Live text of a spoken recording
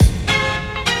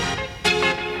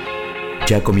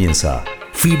Ya comienza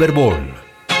Feverball.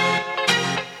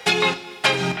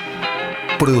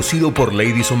 Producido por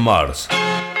Ladies on Mars.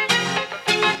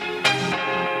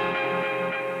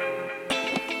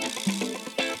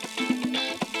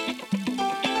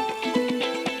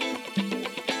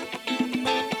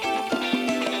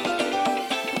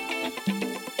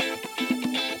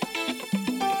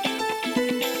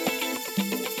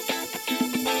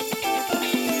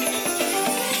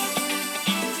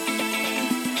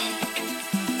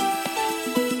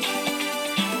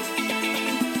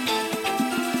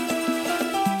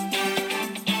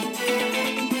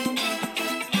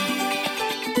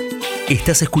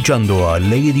 Estás escuchando a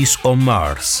Ladies on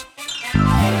Mars.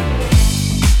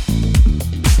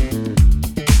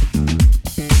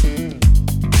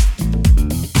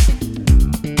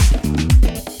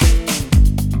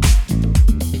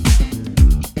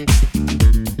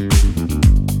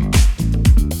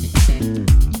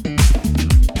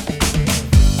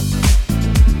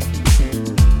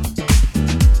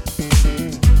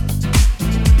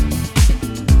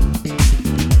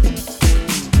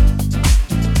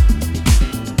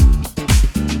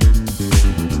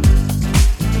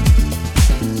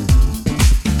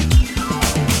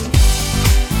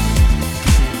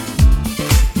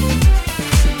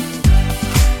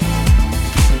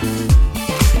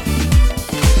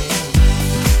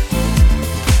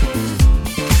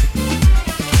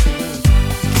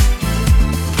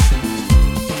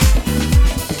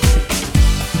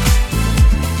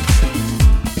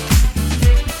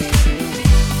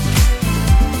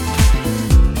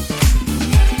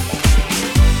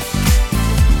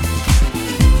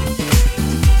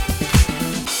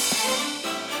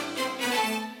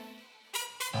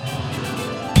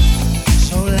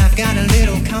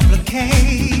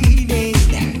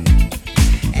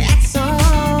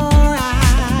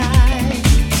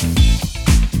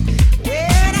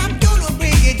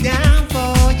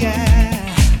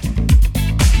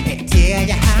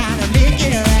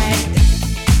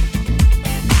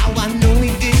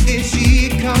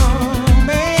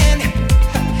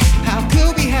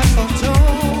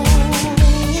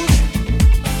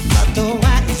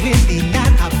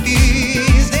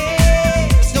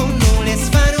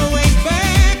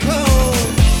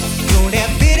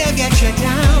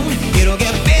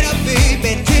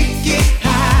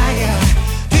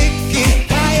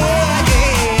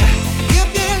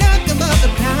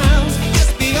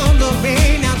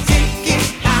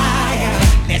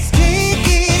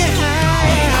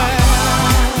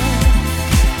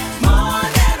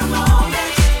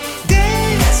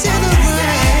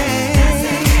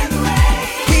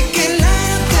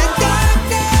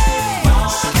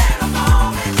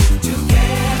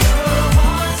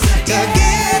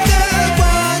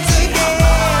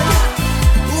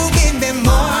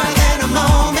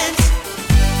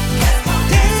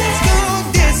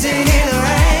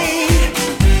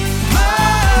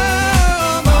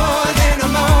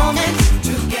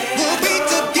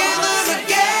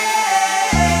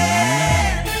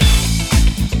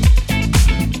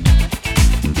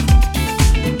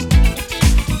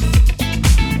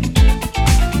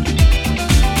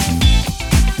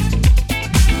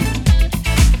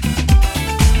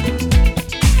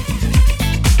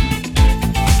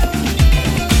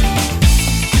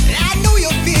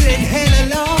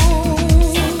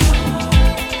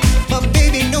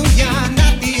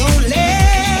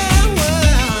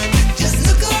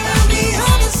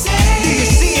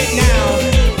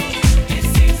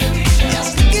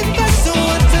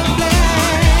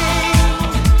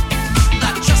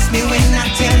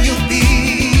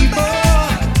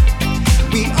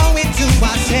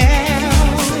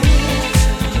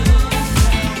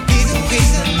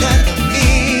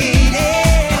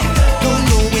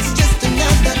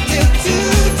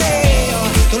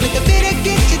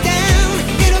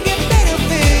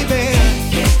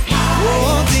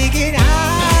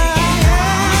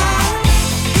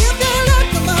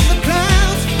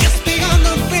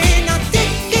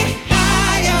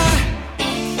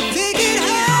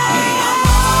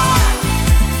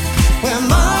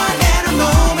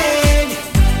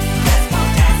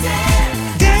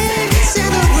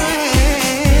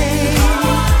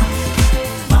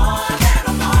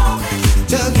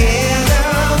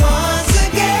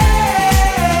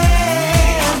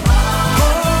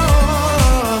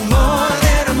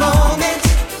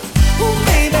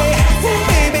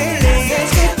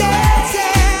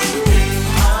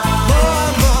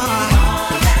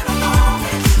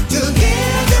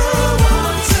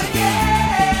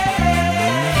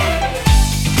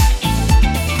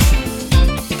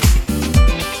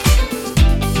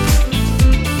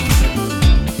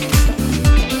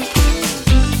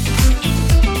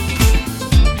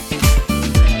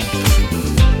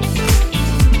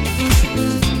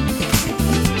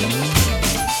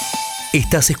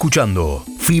 Estás escuchando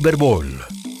Feverball.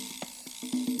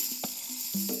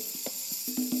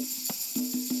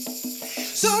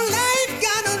 So life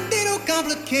got a little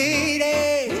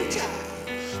complicated,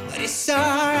 but it's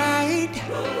alright.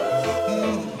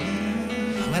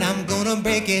 But I'm gonna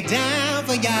break it down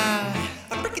for ya.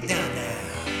 I'll break it down now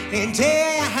and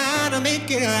tell you how to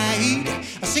make it right.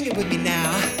 Sing it with me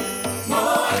now.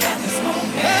 More than this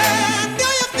moment. Do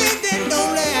you feel that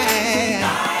lonely?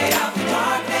 Light up the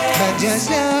darkness. But just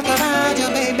look around you,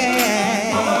 baby.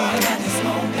 More than this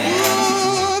moment.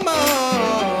 Ooh, more.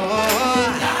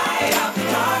 Light up the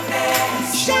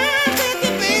darkness. Shine with me,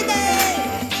 baby.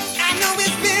 I know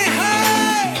it's been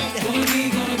hard. Gonna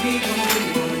be.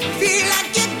 Feel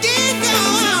like you did go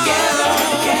on. Together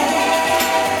again.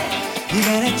 You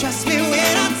better trust me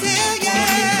when I tell you.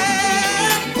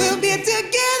 We'll be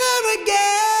together again.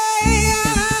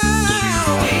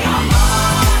 We are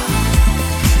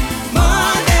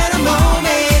more than a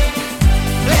moment.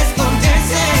 Let's go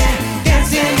dancing,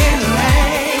 dancing in the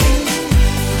rain.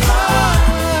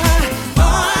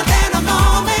 More than a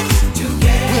moment.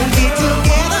 Together. We'll be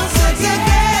together once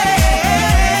again.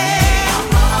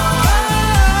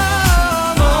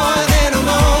 More than a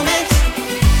moment.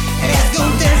 Let's go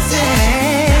dancing.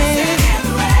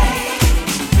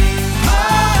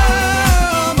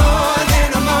 More than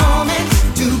a moment.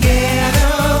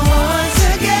 Together once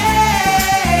again.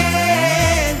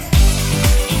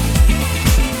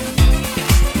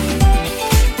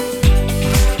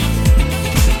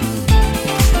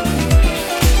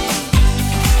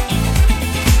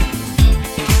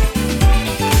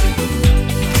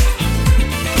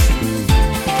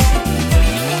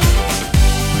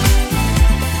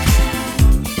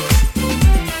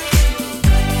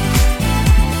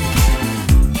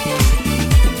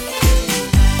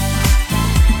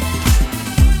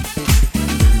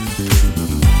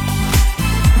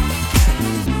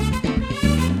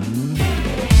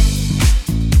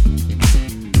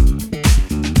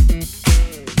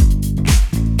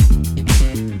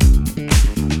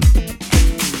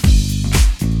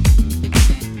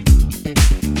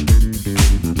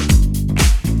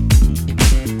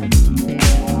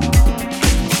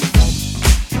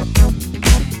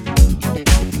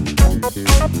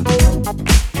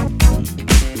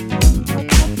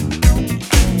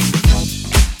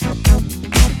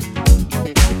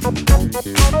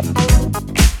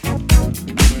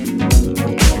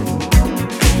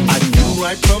 I knew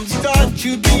right from the start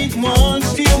you'd be the one,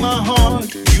 steal my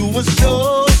heart. You were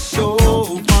so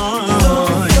fun.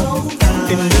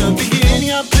 In the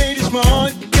beginning I played it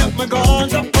smart, kept my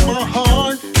guards up on my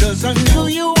heart, cause I knew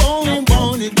you only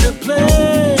wanted to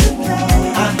play.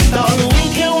 I thought we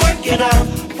can work it out,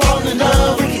 fall in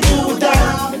love we can do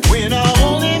without, when I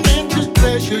only meant to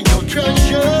pleasure your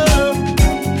treasure.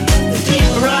 The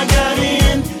deeper I got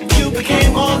in, you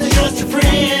became more than just a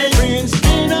friend. Friends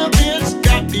in a bit's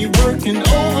got me working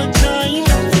overtime. You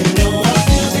know I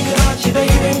still think about you,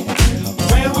 baby.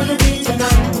 Where would it be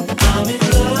tonight? I'm in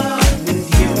love with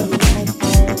you.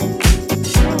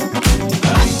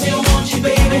 I still want you,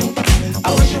 baby. I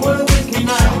wish you were with me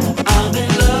now. I'm in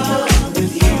love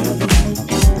with you.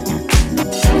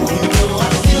 You know I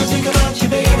still think about you,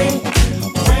 baby.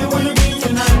 Where would it be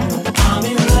tonight? I'm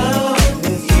in love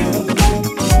with you.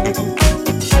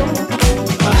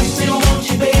 I still want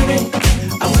you, baby.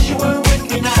 I wish you were with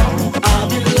me now.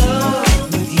 I'm in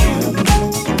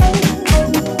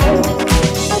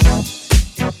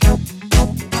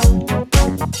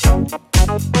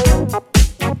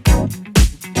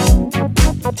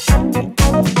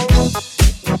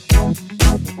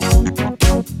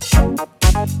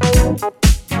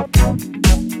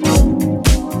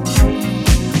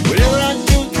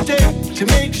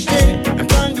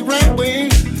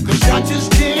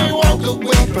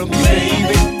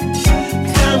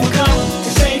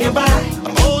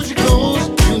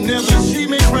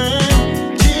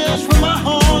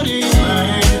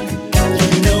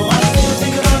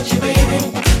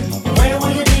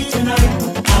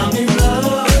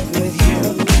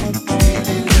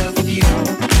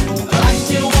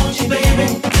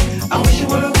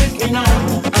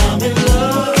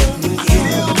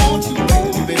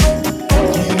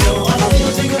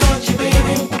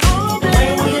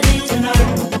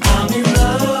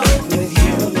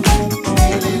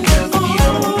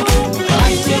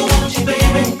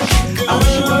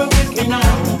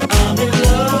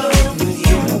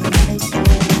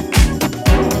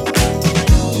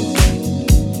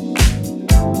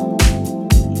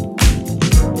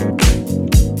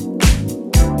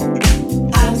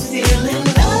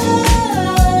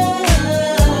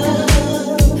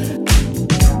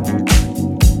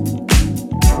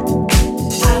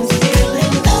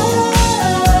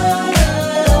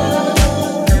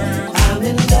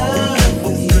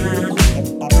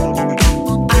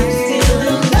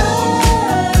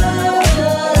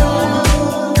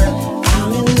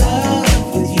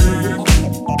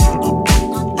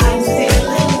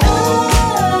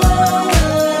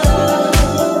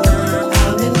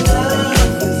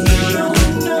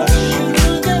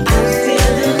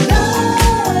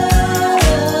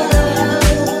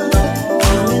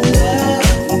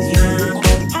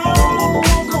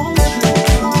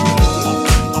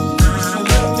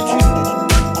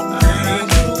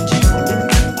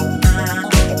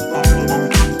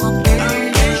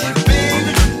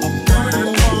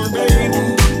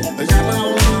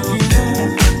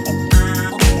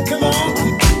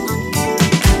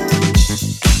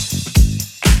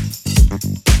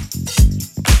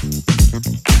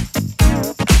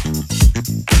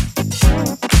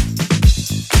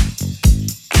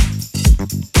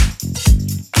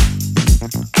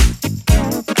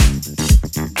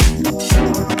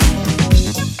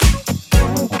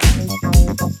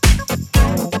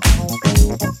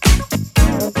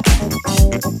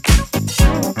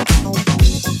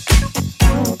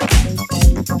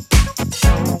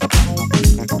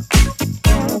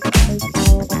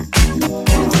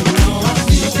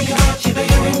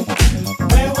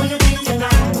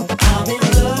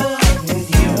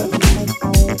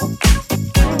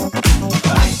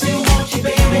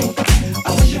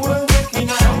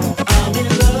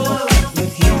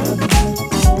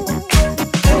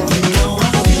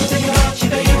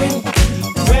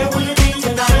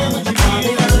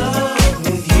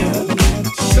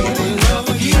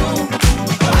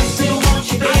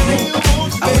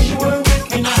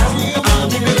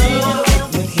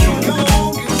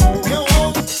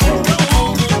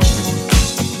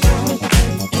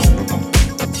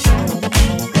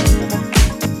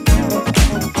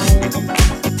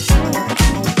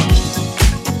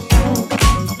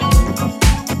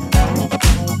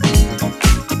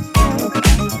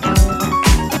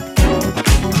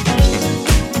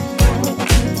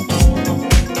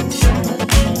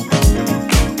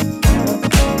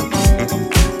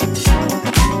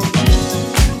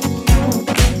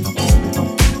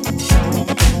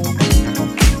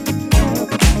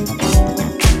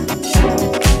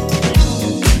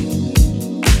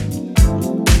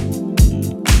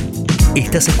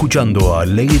Estás escuchando a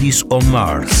Ladies on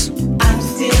Mars.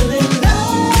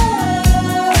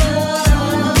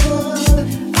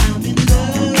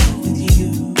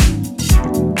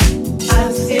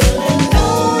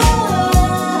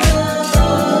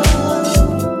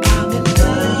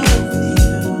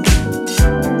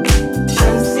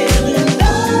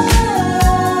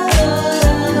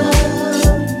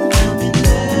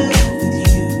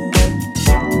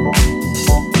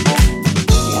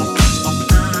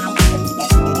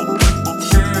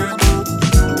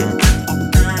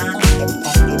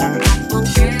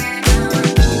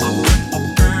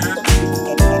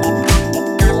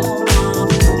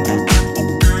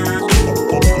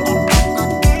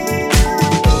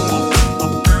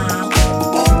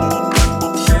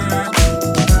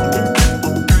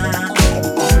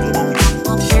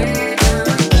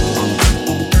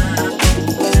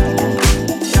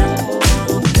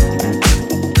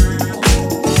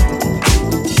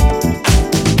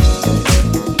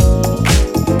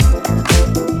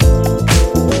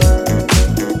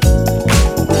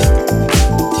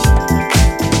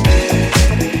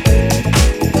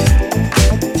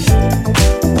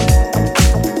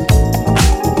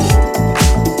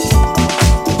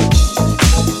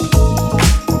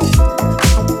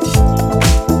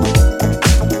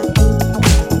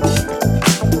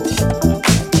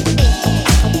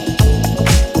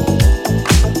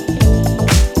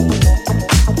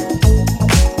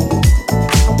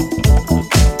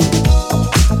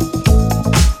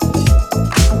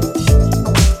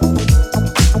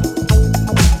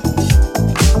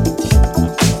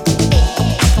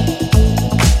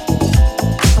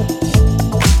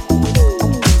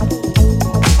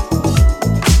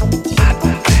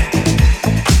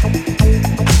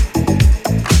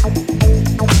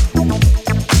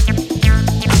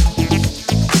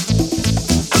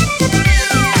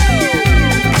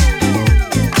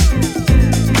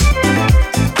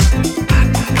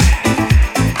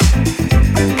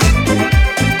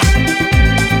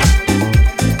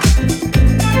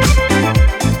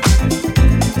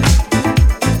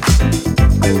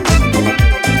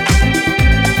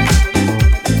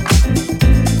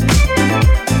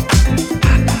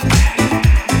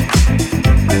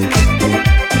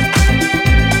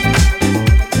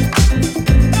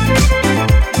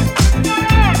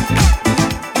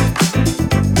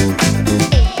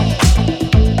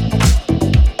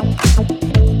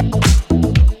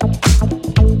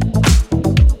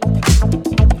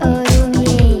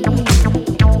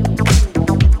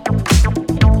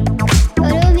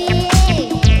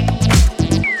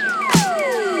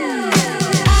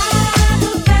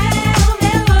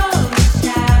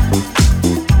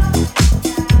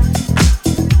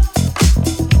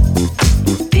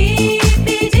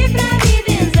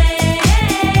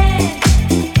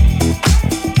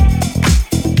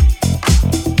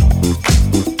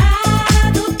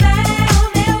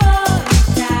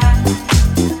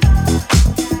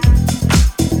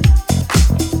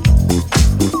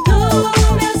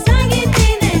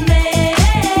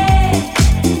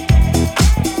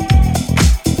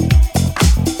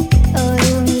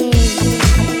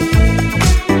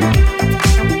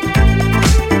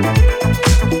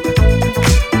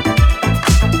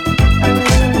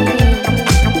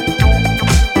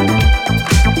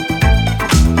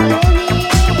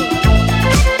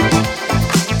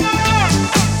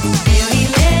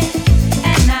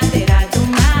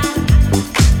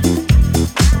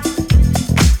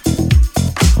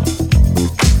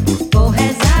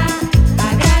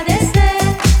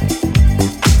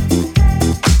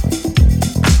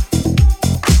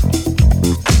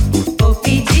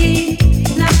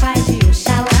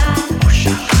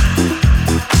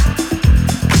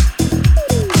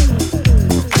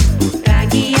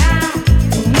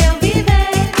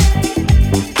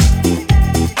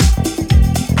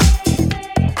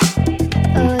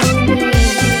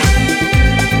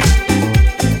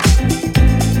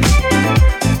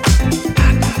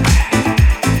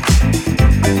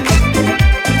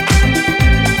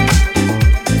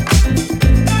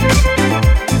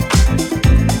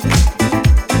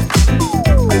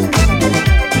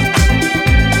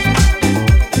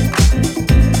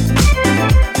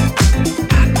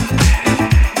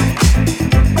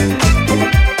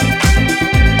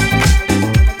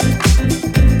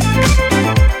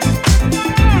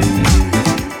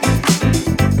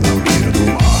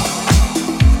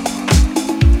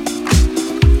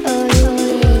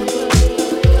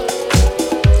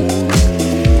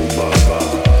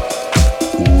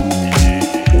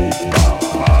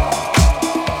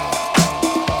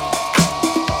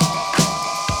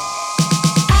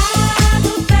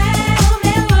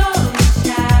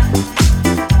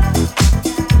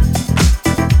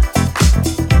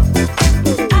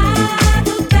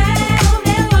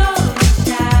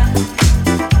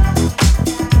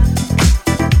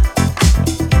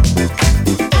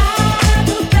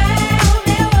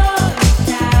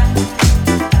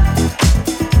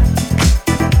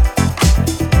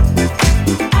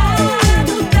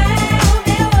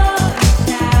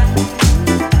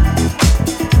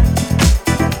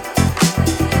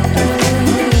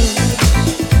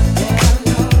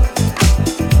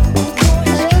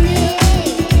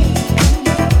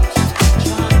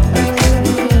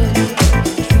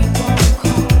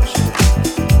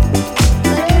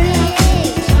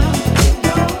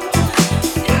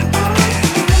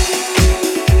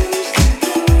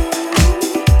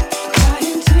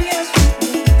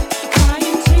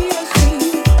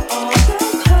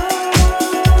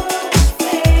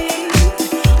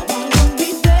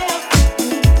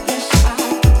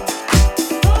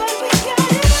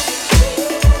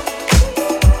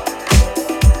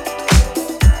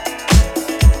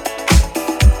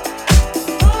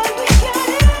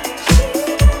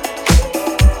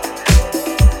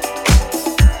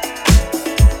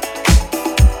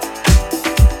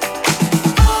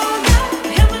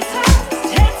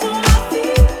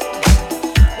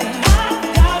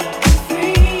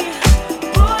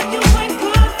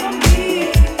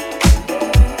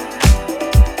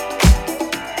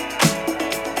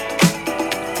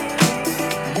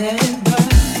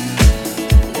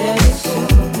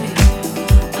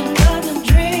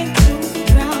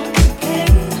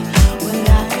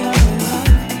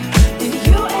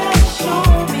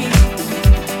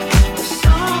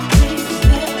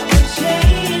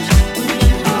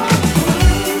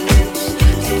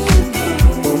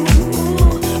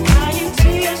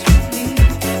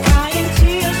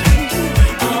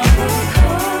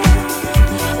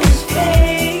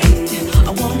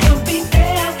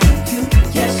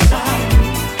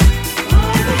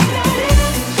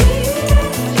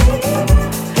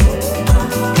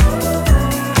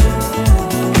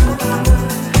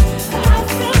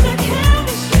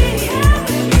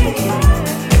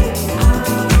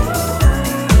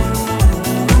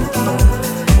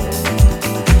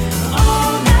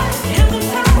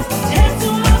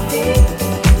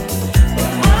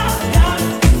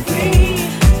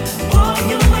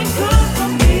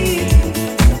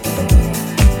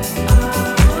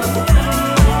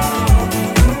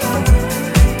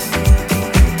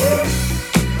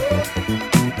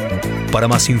 Para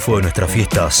más info de nuestras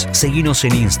fiestas, seguinos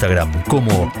en Instagram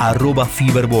como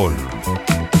 @Feverball.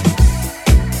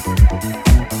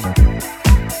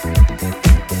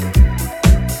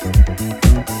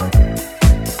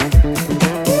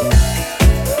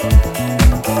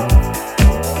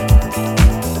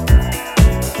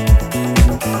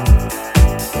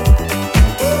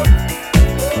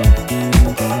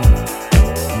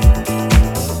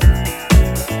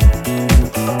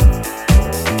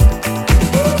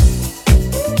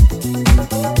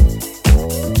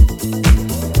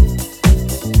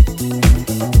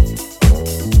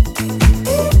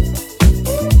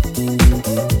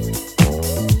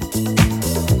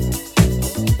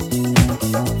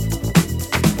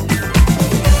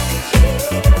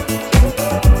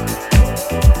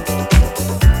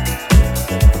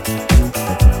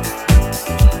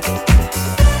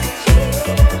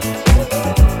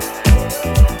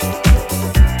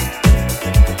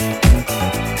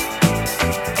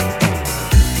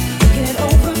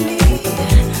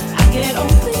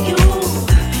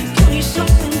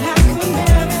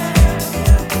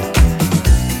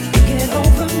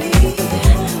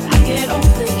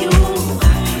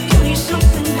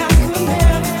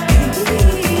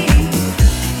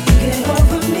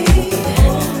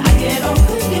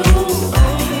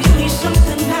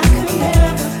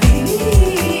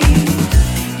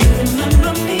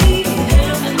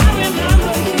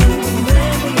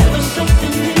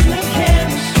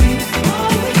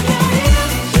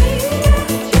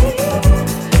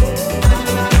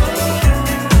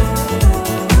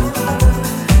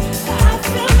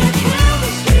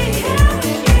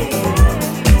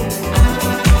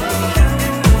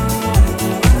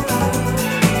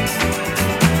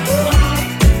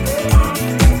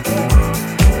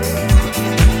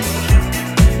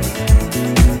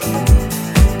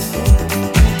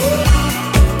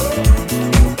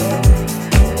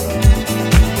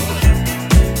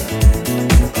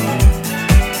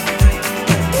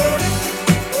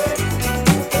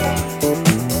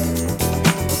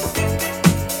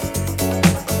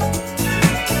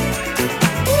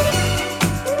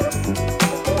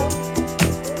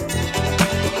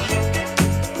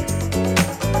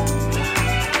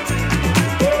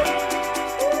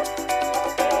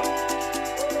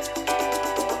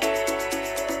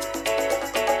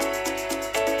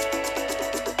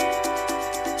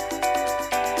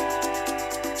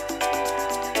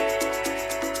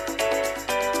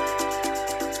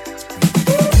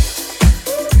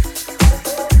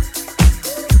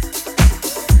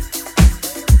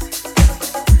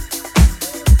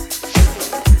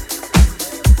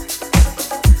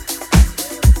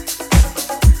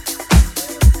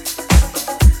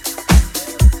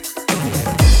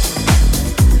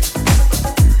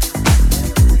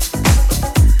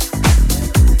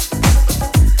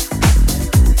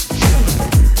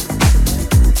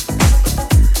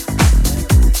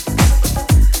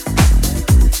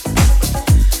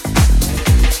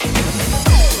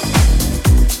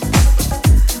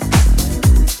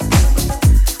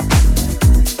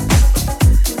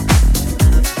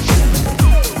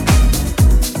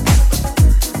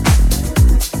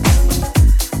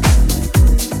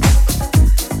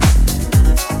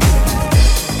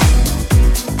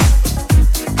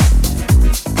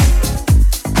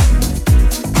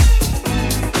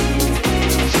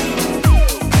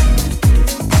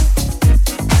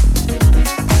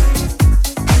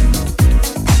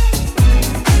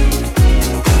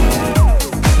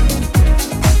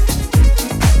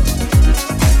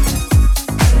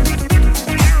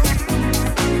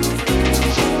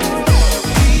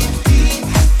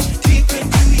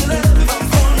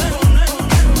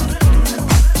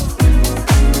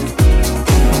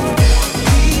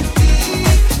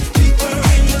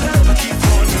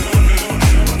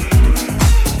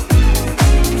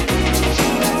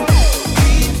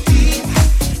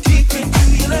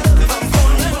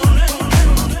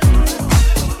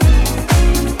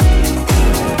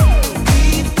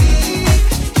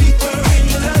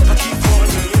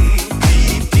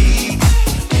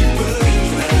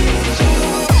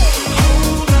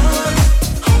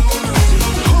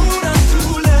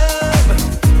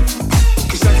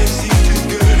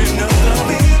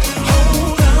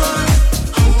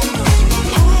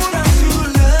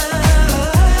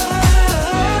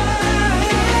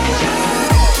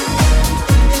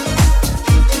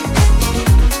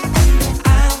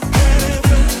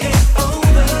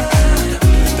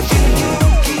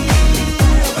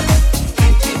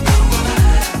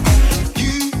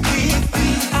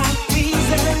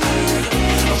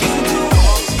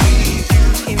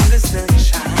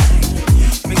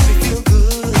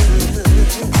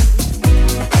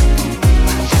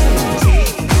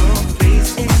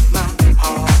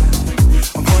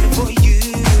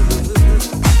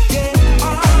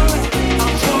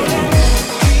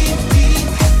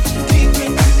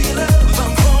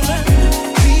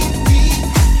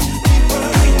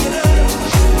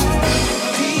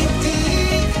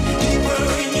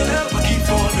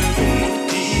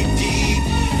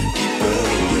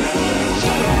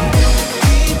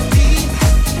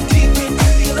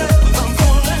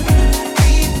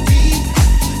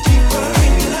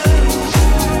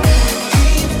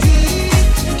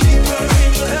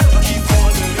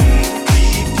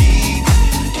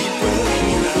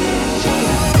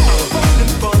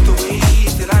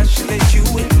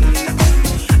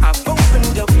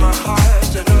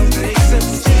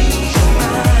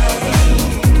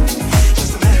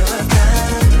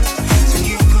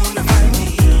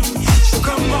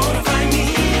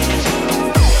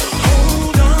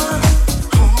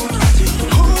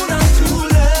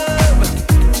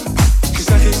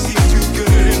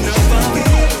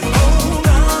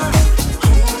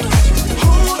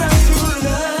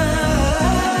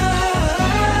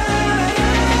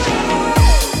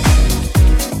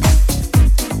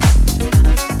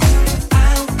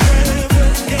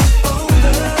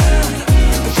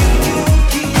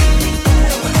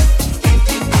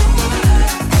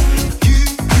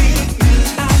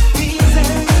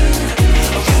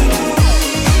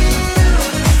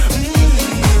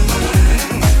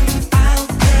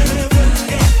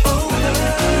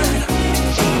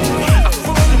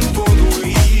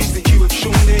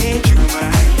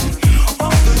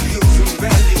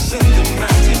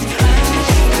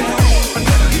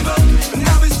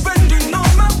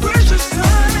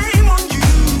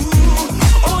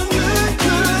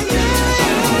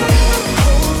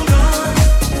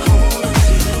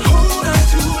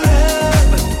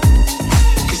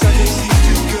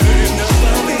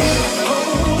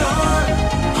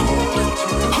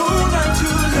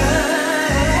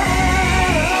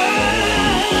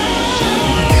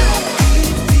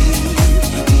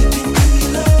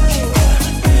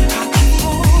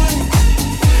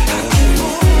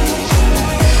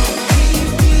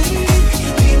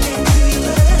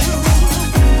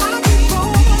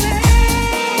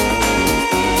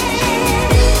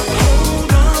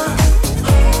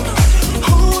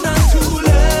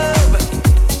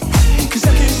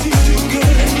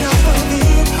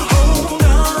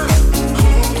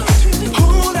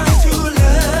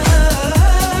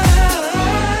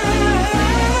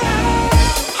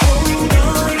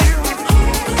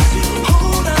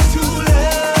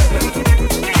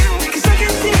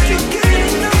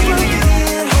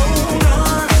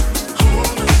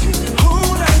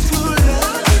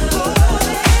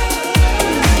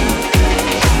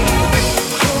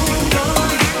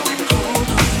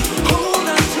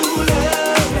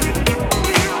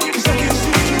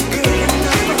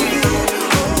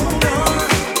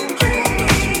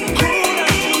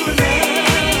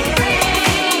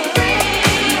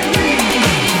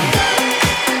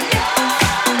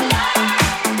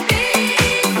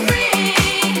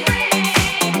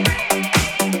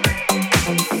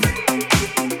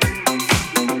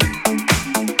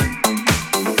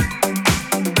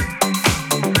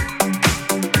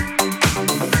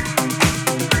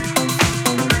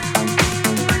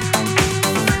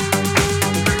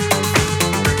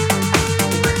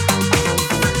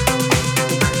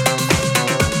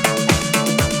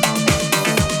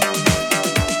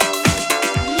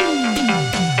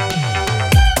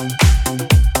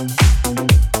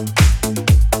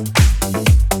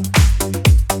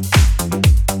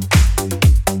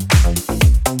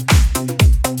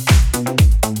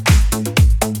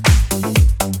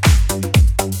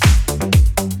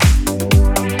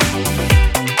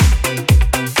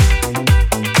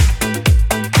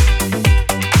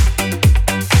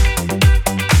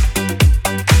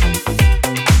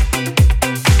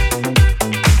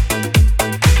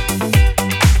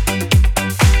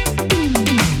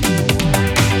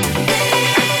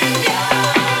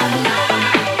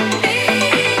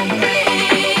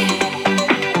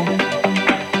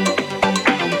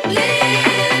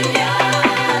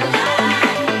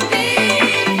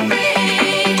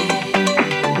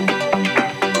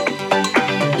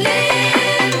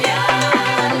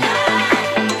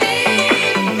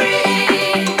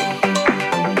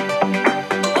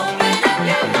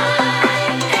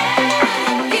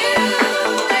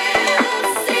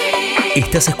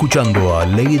 Estás escuchando a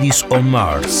Ladies on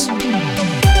Mars.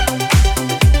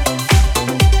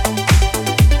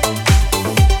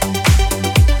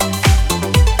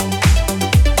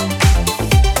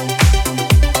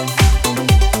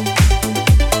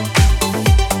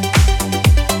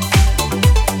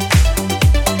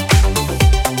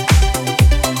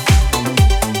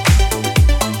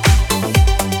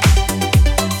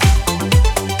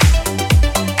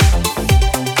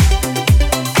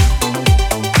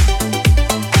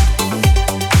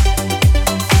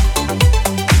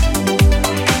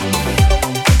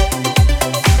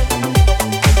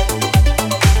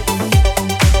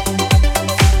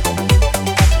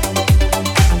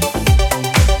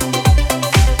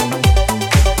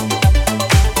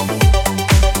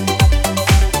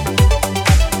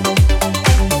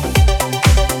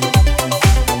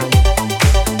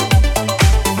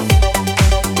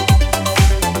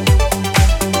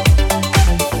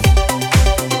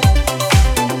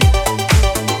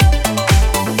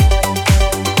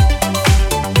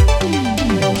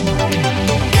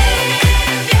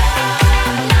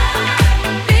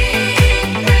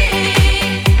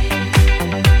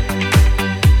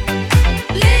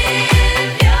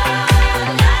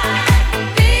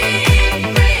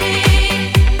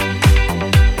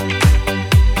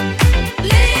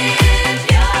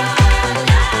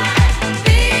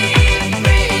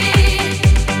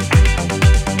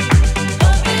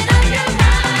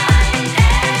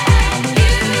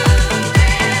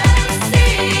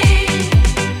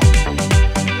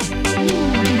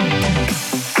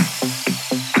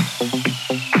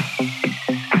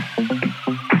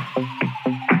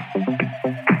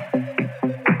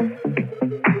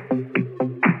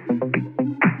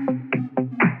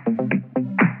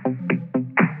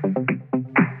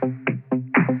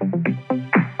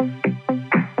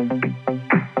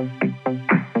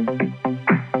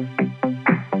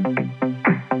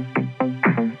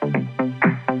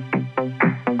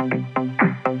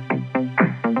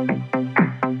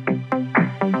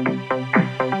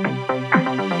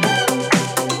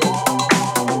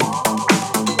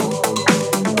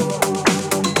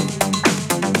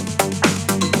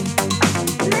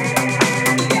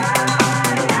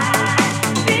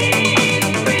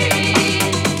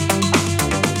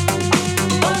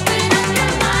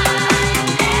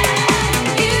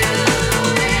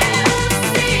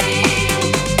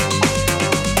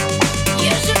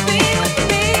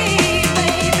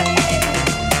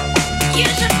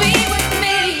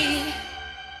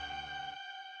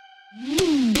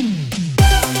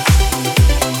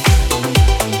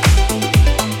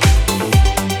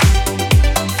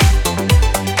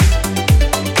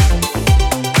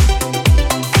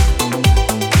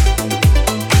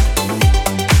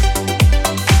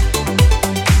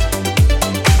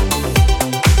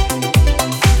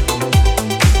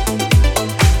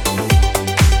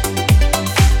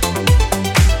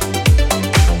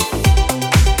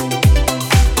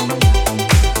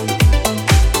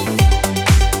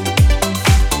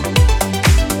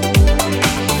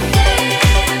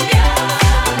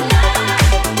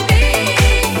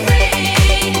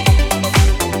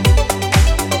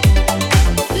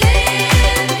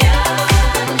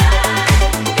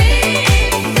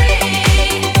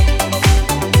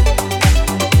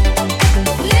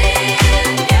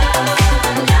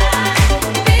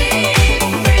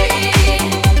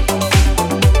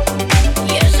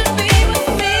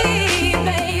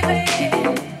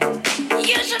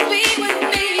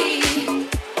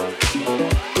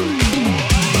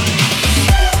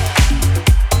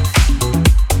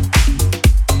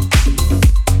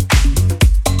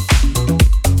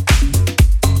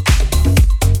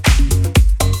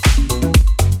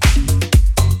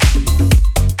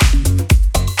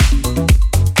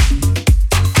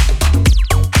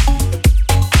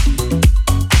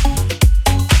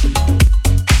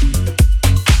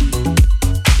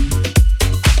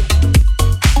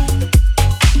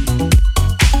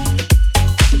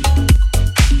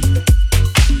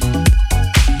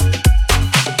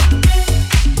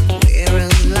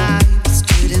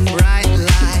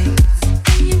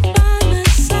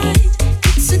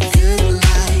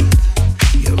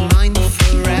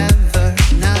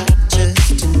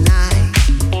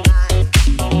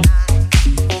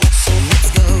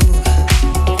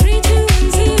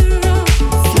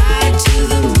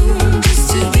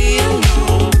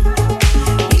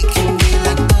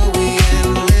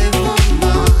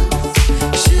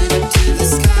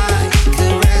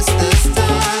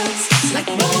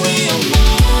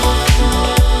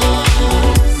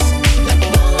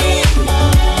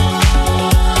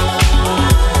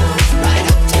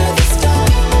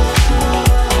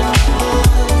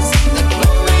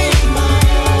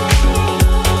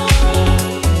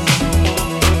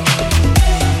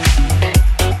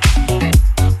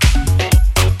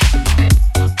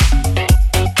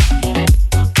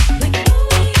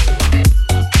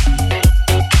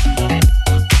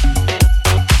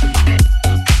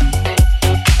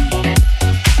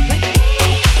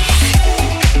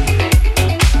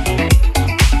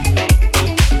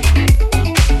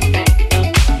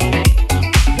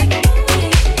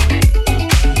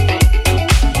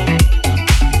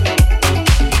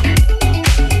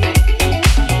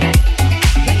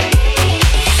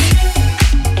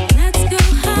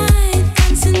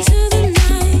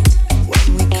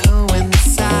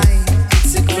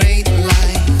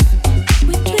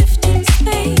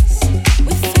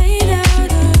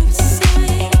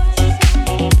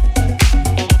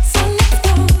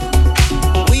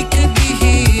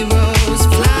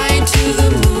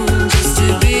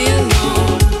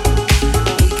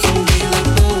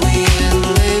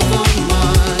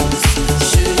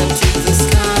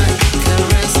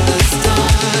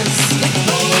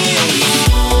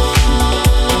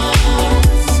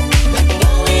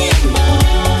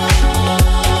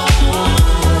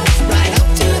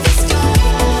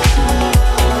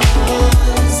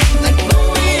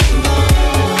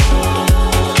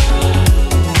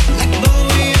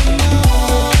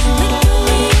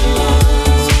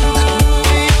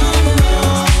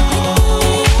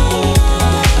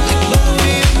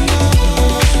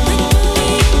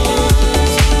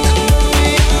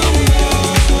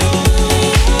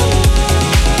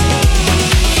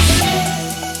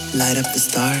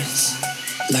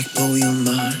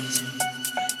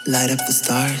 Light up the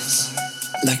stars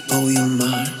like Bowie on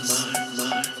Mars.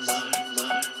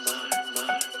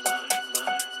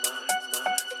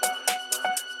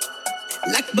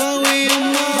 Like Bowie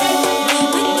on Mars.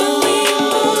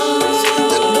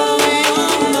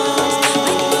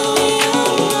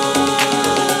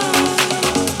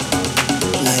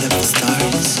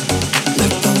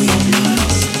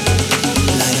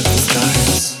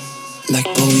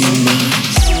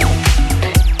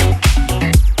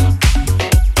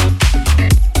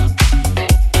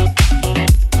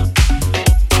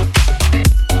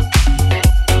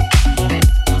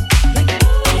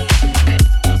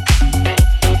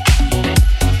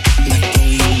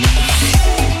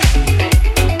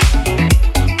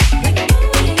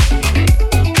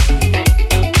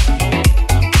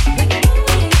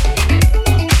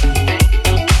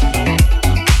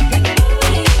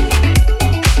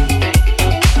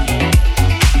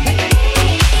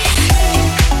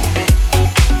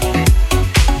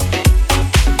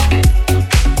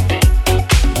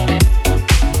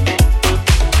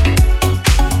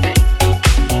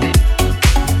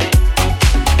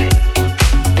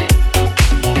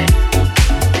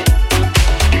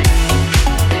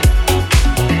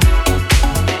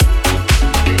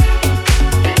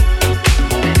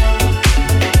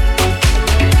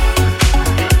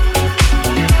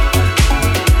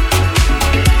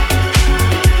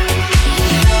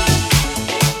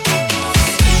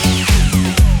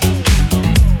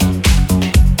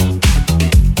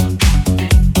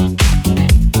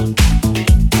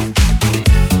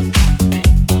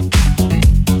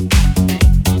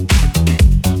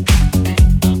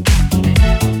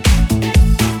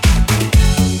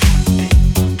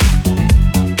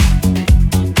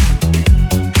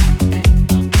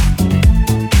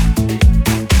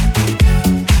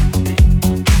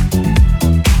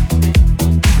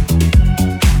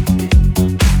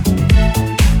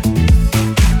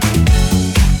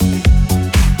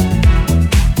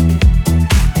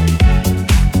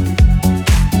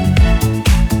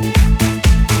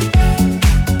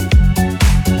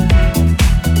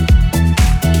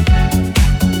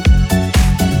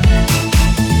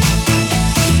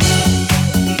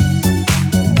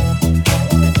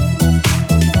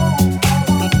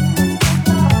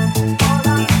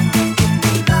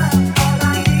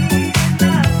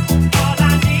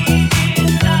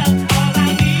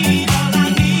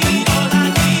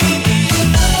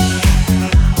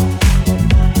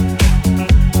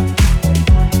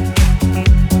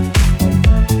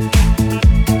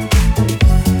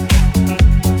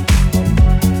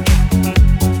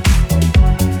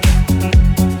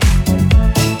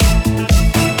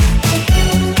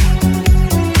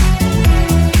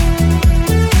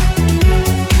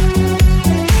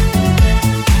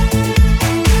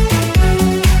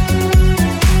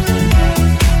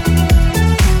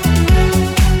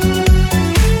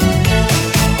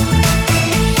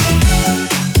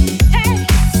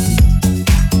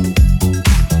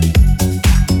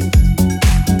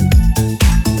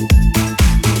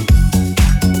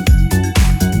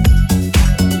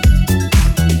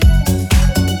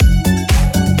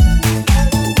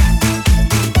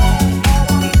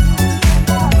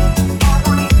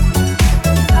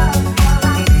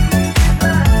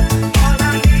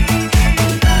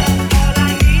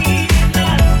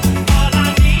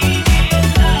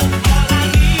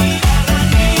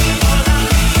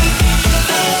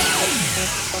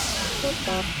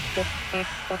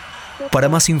 Para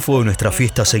más info de nuestra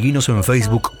fiesta, seguinos en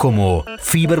Facebook como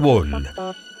Feverball.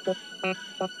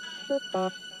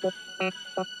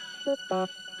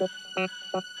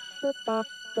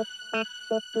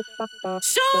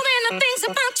 So many things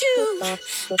about you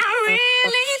I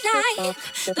really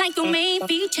like your main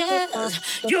features,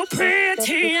 your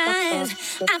pretty eyes.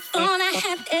 I thought I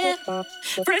had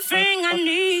everything I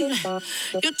need.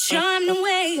 Your charming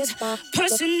ways,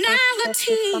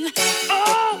 personality.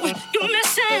 Oh, you're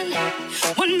missing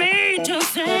one major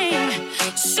thing,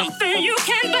 something you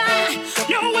can't buy,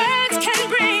 no words can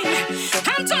bring.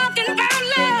 I'm talking about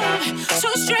love, so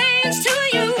strange to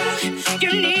you.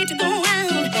 You need to go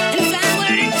out and find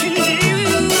what it can do,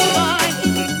 boy.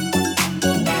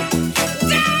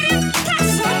 That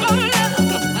impossible love.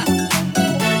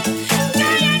 Do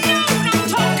you know what I'm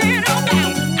talking about?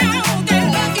 Oh, that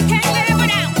love you can't live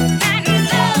without. That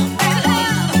love, that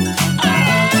love. Oh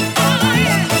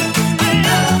yeah, a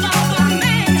love of a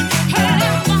man, a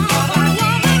love of a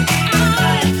woman. Oh,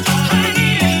 I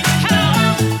need it.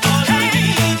 Oh, hey,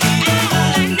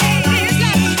 all I need is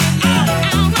love.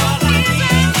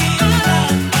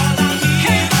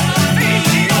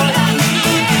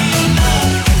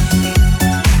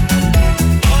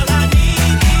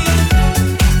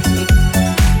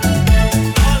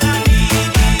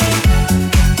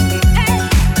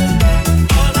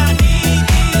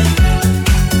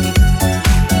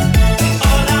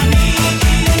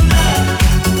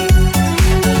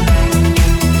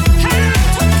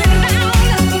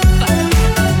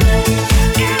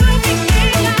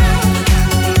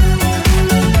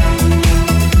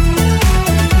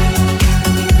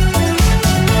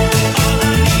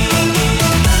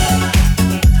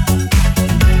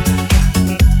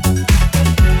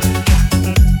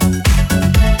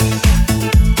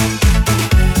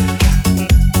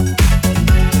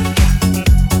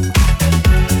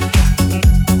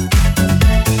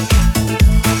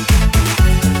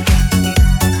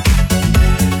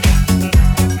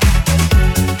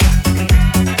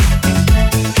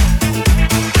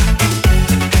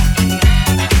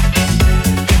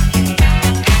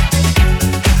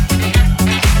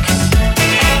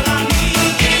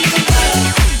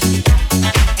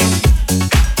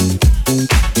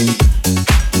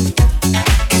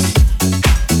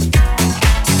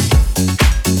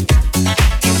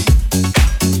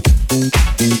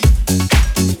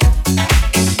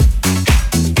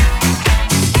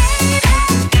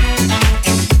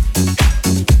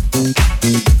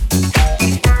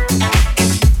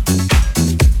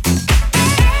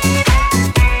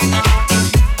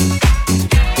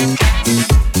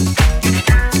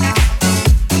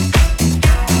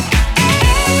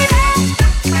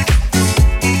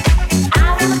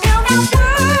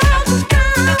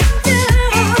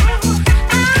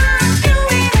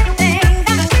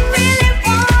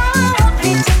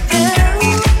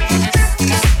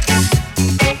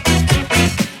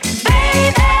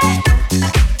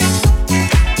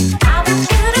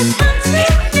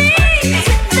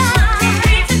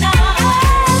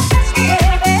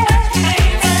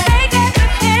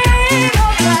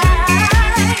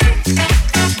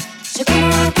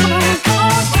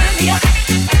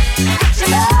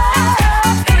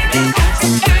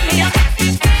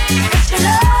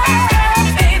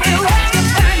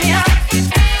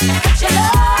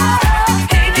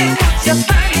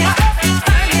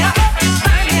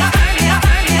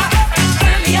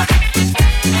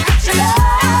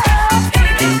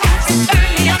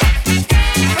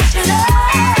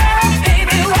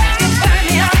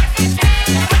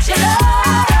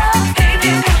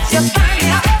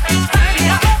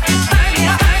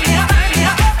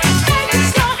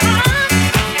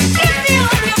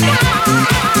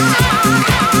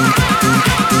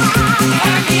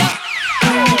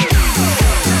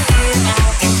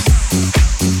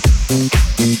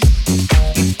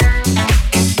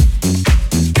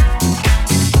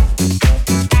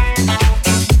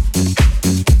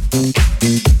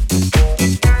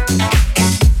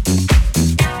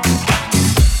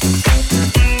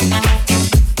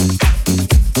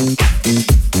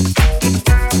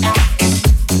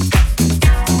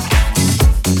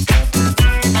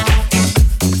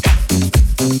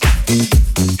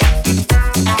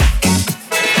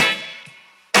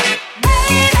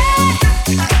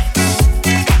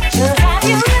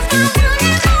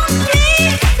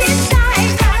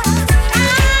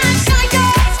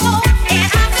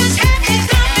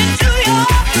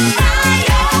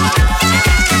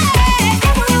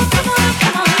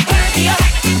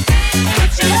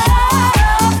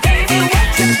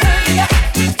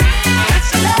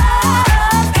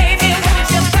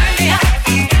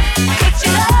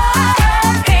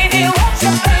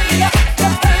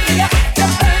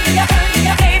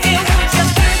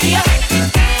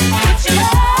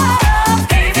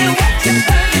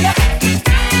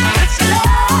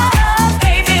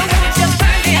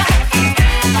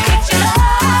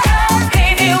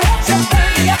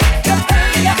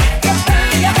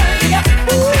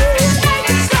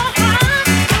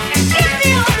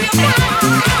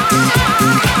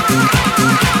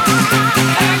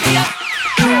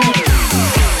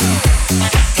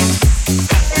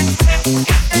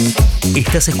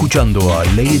 Estás escuchando a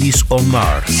Ladies on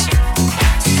Mars.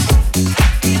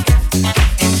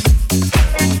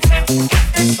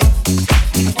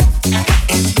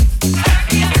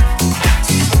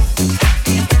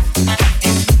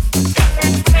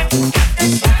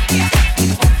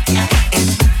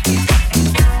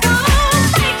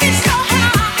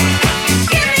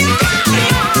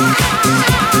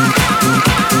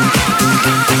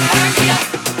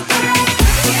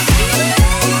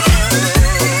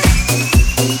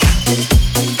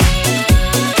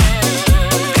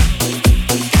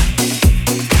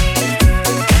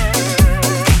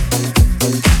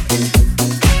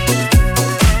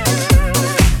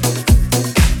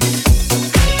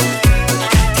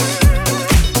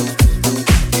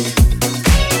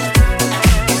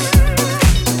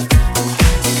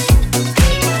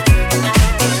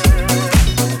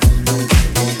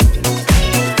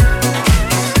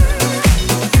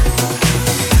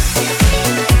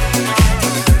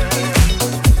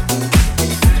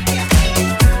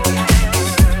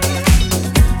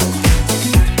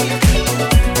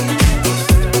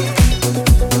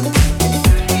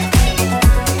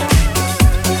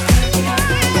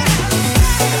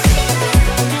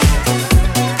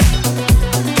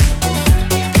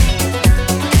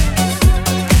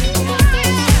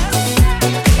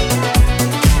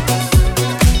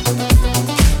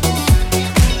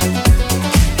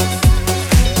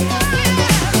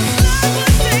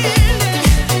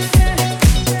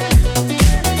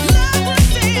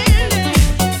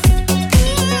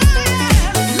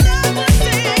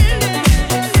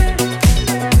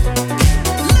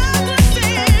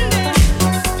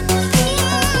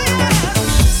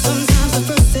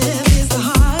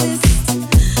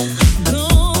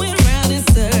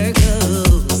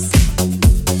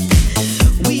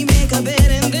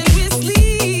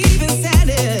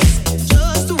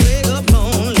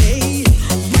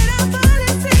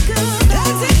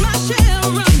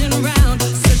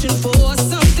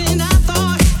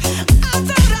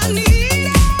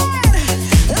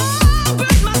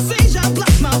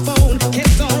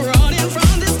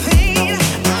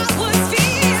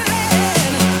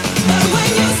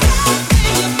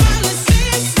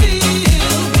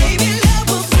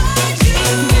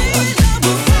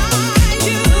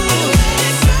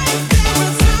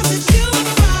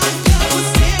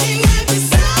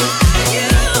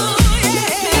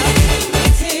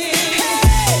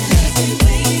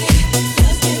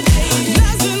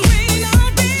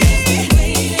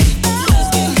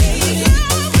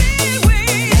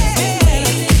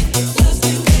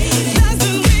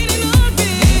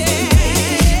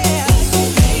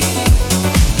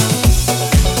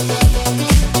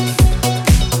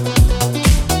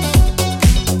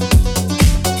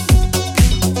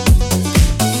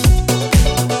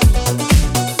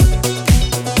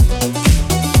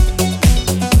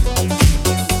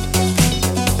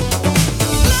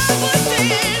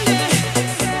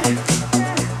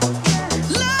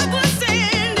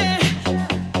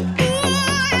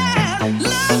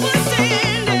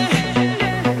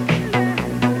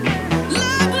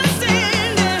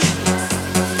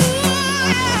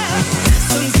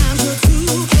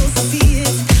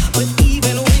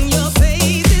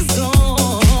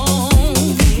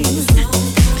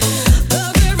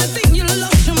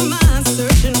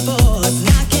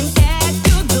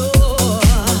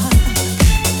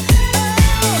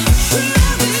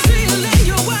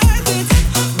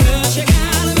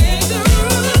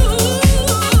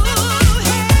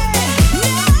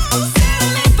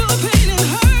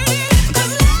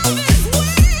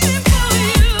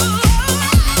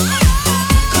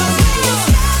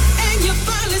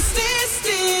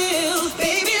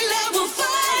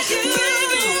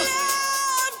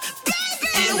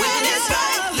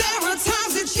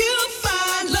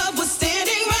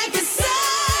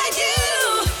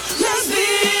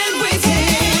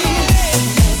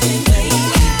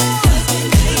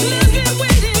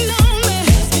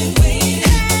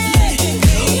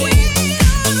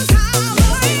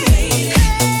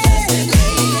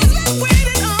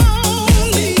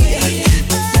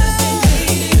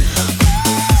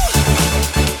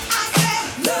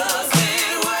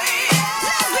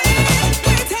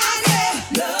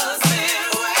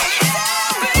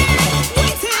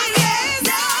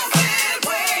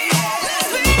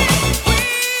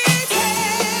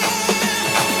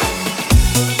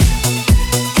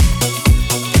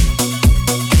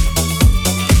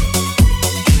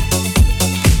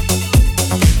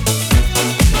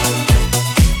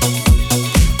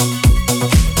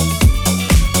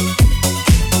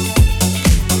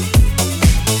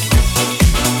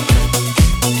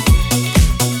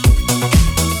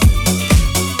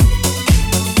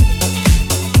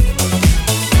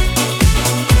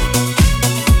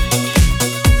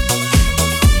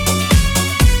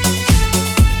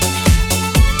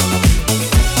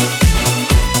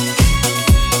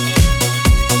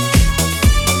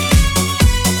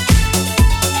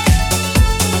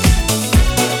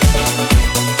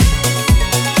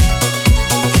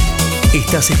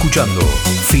 Estás escuchando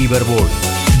Feverball,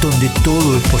 donde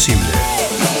todo es posible.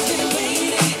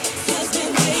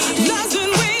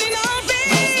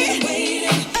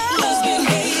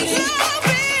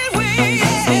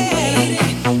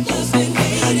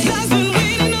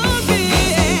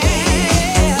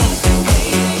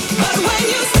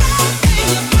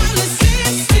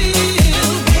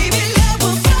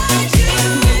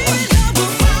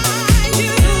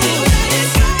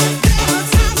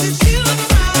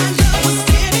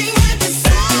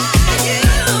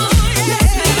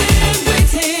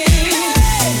 Let's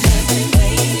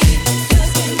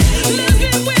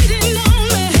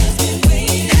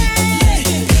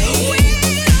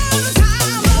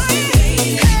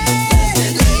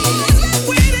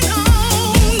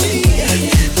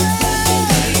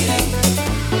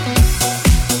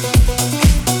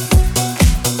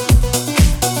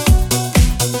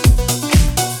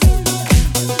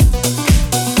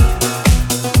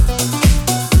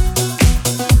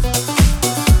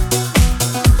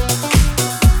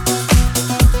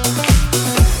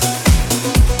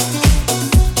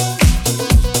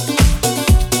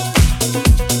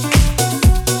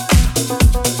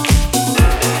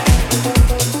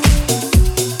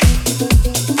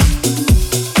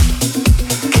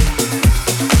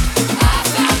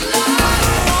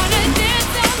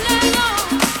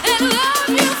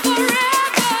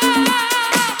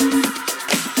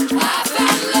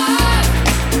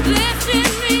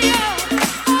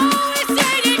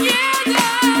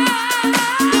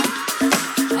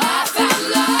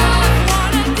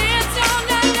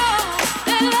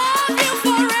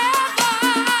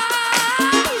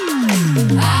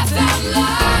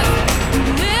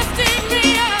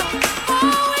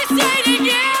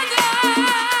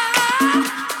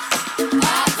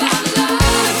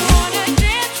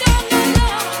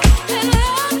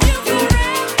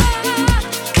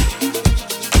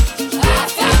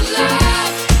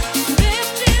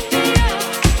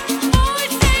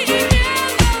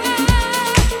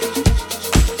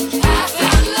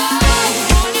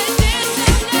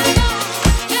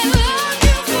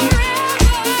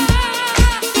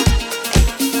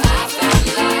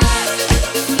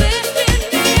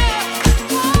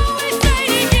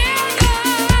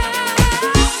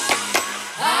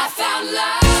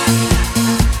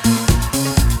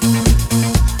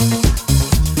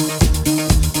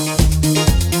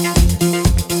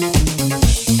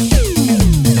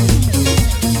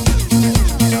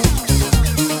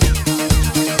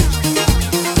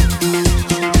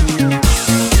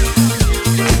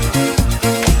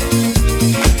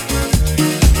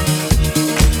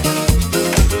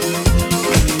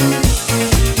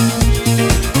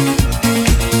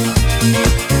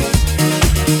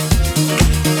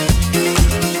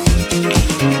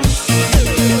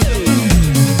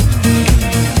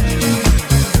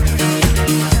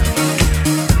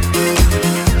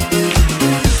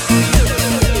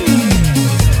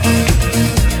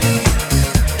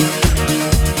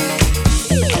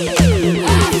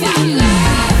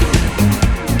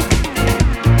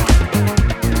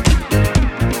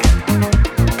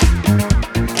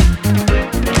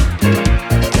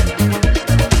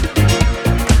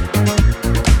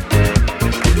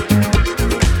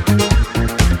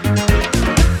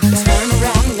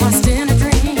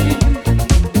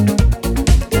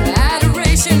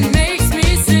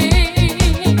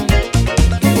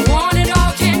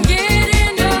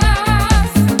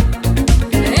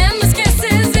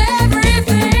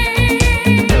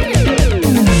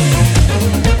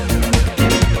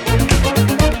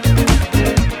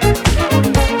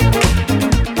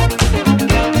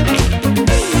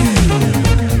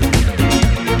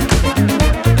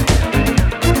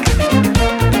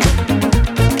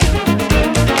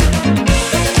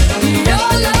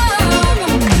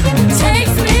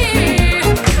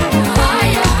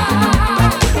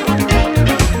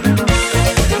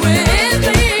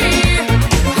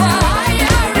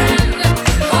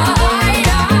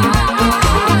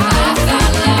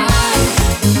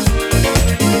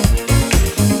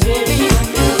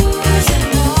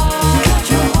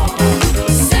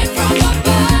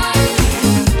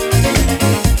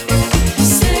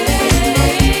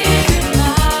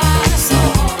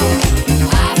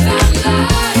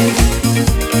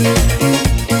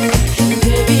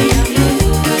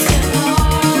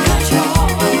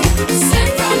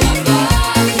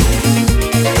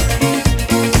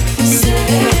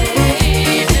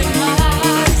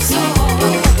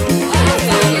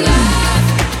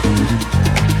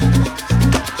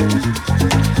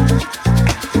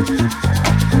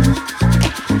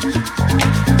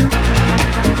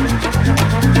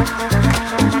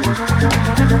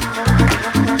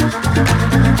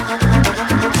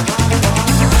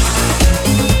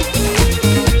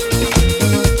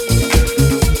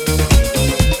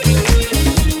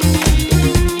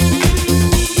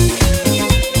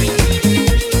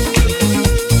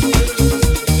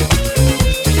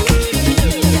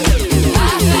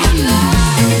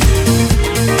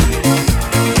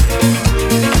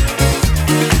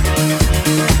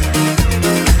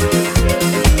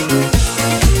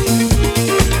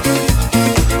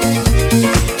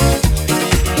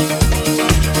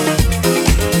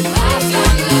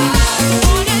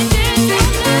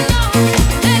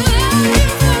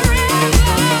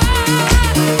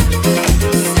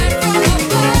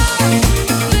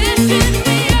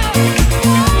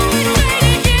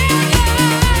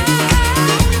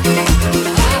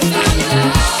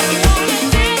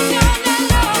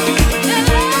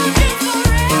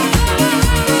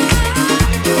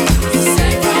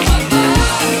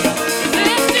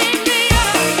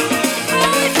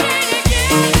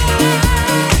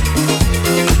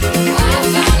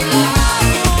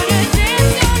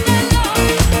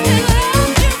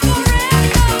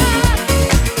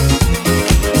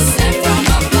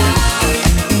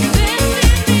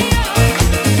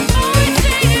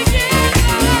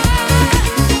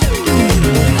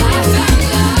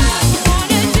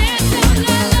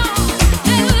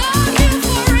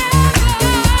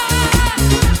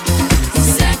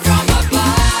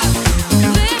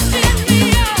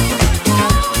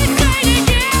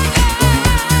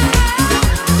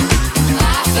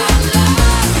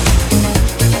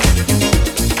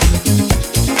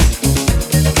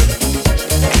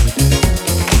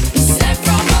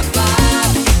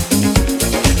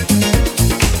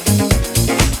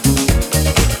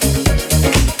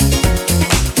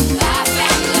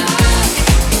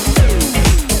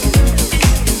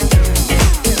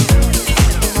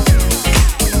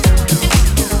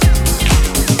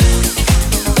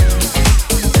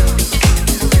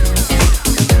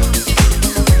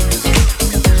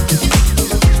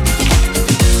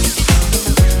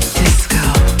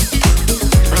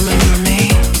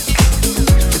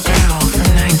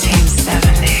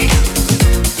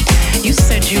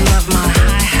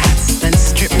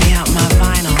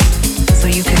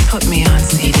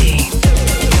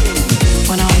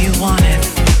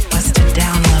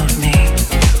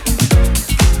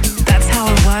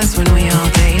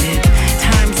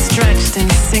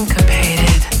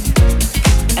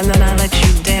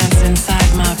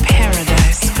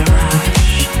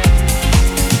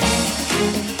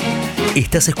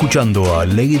Estás escuchando a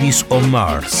Ladies on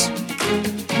Mars.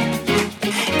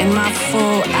 In my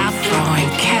full afro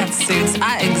and catsuits,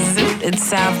 I exuded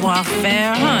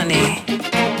savoir-faire, honey.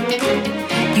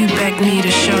 You begged me to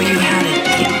show you how to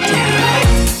get down.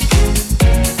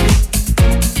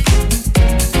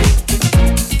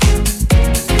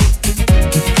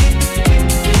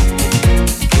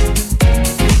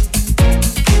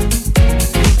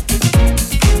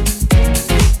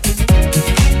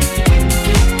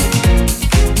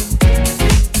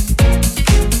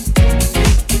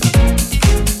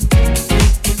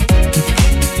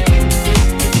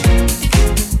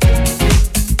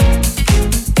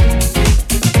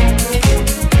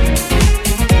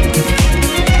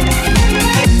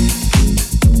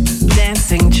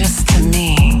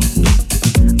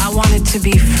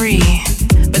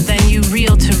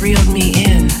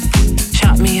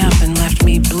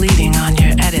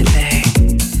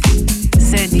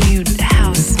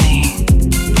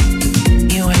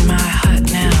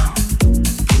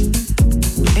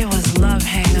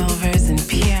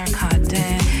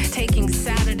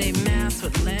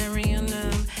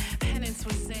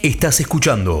 Estás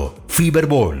escuchando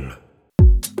Feverball.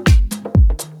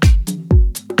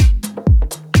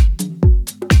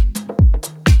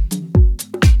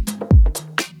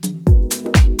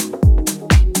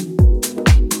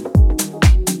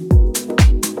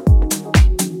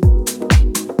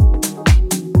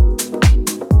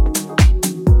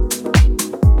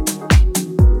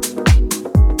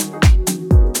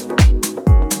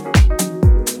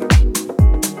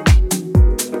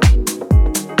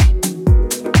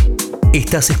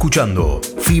 Estás escuchando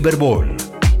Feverball.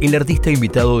 El artista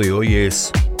invitado de hoy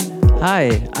es...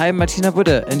 Hi, I'm Martina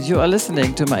Budde and you are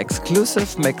listening to my exclusive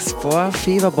mix for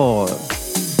Feverball.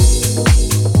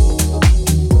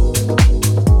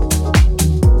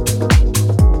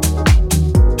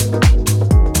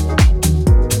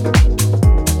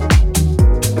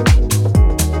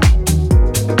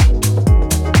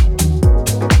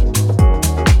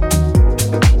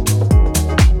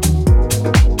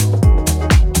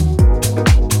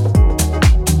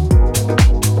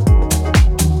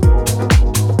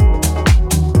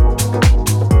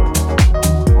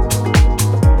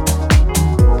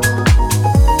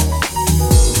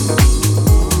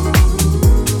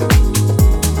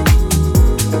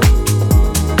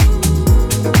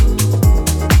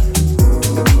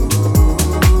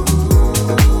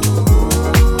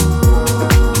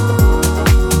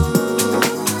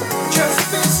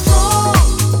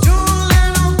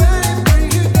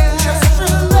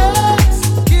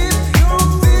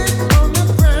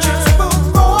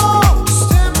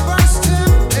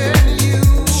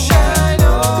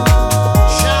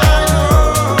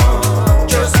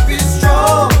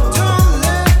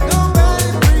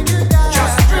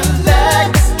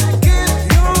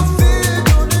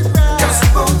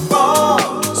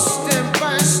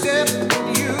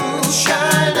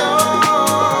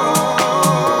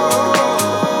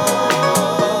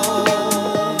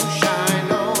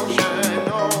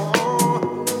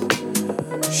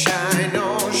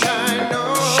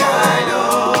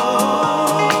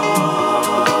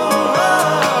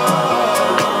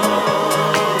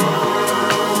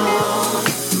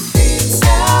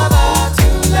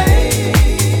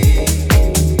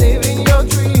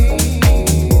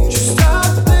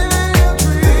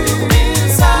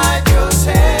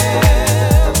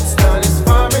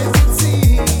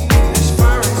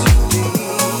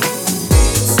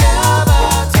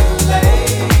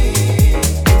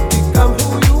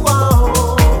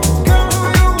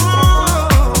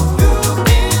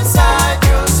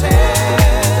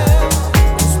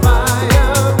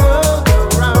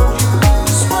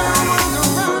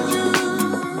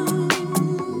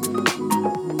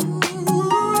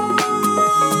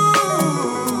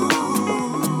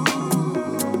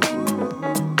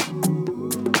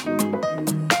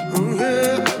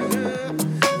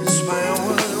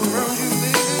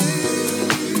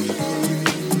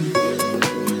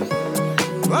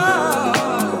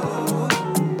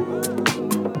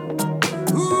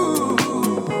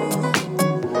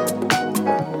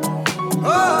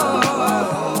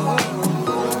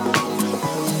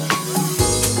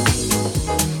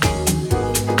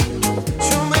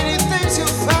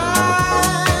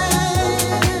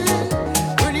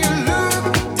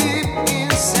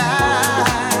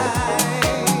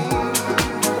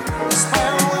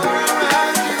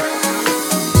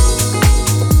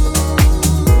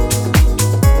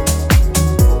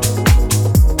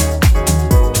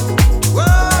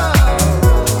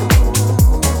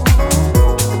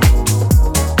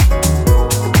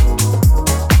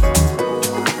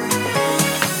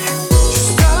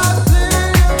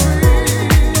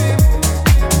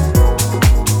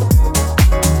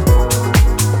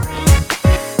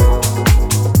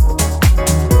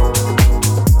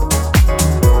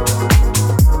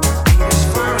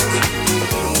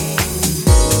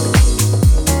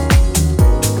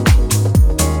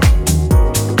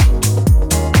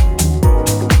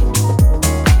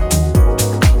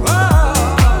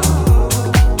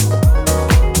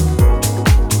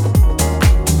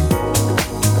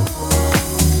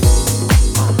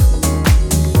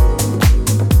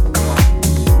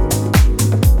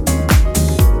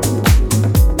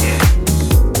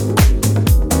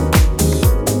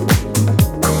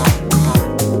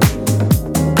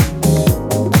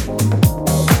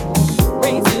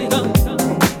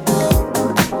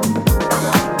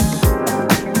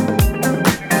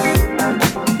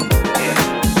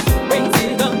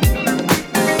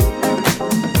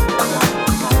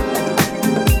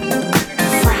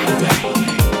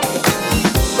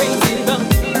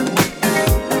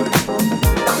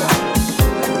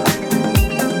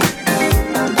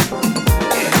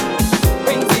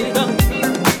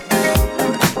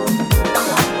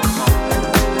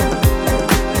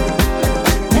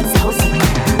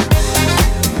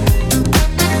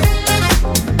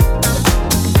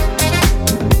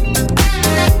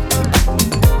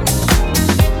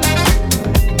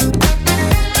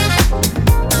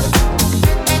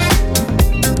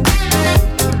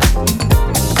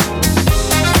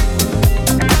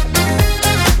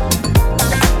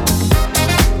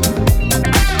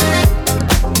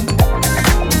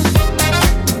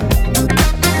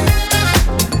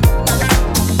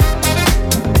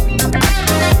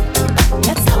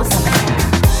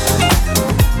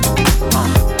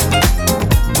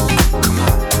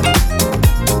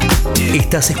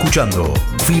 Estás escuchando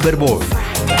Feverball.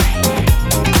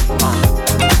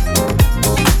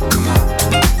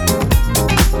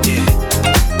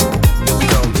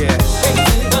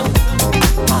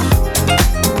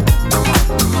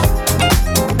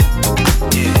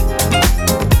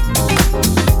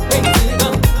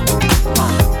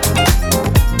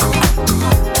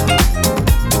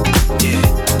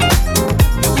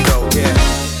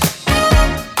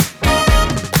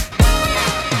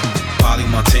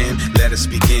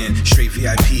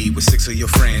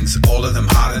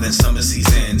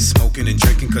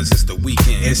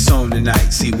 It's on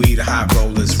tonight, see we the high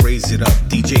rollers, raise it up,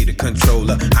 DJ the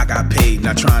controller. I got paid,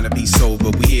 not trying to be sober.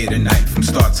 We here tonight, from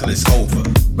start till it's over.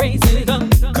 Raise it up,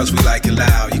 cause we like it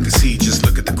loud. You can see, just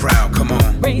look at the crowd, come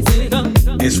on. Raise it up,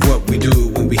 it's what we do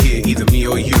when we hear either me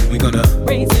or you. We gonna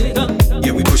raise it up,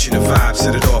 yeah we pushing the vibe,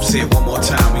 set it off, say it one more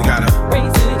time. We gotta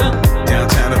raise it up,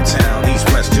 downtown, uptown, east,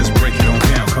 west, just break it on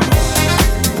down, come on.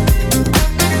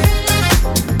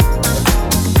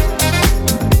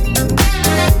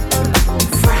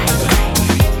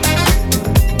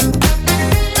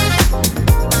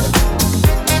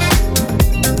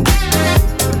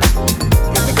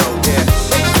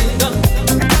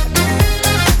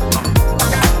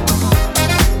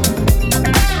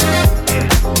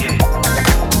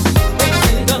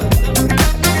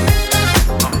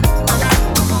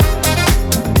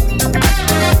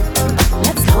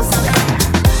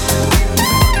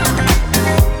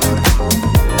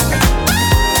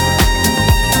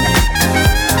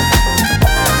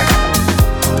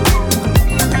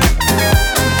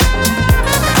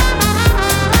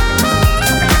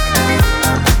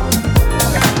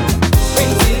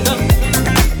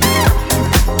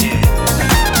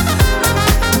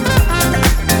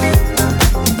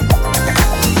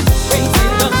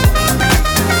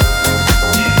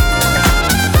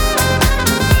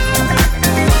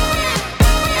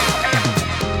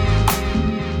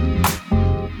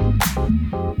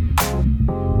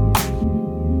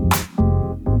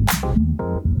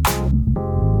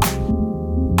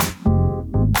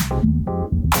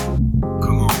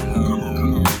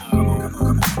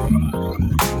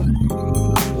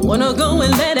 Wanna go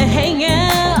and let it hang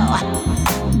out.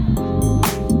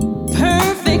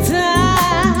 Perfect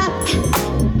time.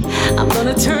 I'm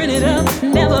gonna turn it up,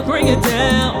 never bring it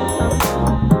down.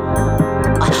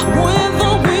 When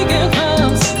the weekend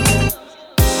comes,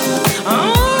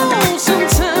 oh,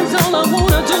 sometimes all I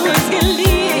wanna do is get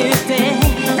lifted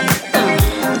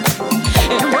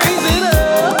and raise it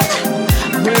up,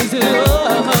 raise it up.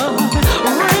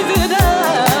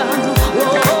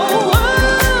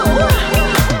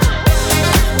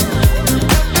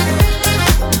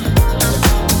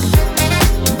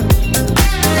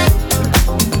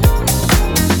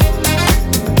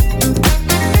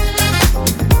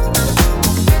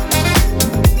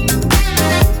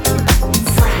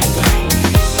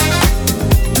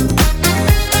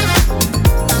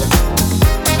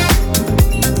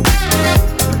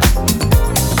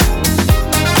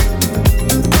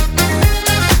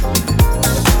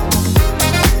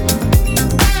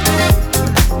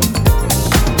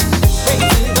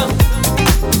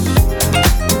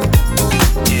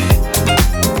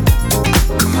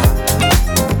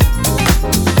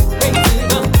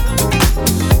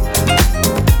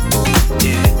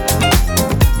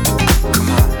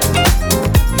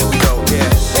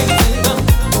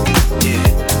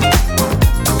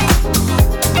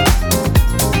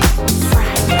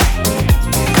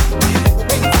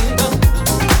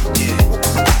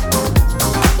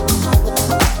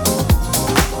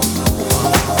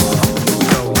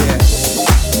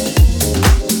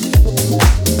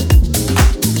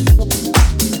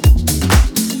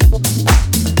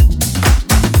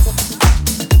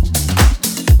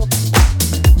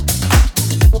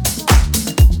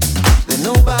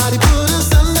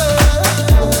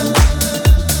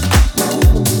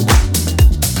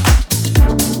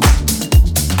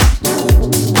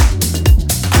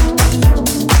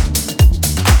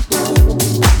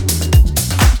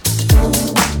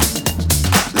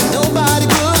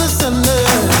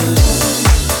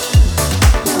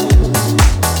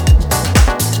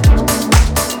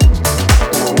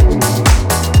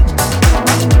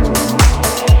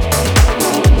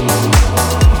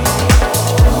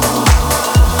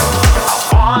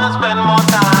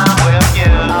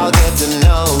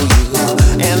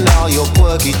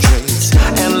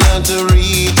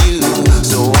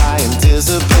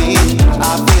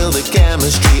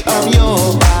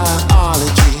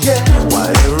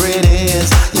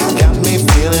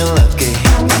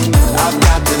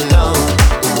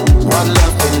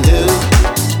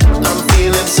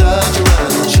 Such a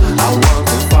rush, I want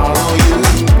to follow you.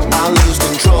 I lose control.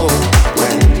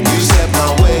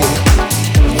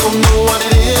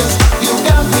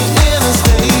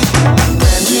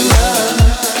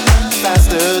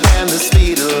 and the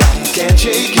speed of light can't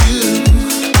shake you.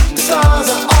 The stars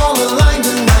are all aligned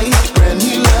tonight. Brand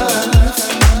new love,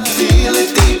 feel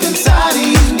it deep inside of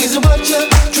you. Is it what you're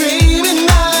dreaming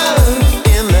of?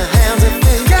 In the hands of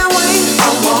fate, can't wait. I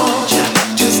want you.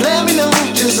 Just let me know.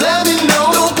 Just let me know.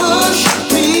 Don't push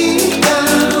me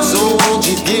down. So won't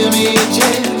you give me a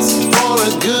chance for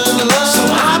a good love? So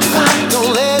hot,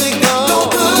 don't let it go. Don't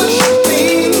push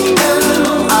me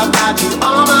down. I've got you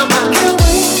on my mind. Can't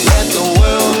wait. Let the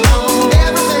world know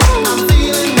everything I'm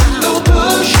feeling now. Don't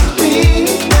push me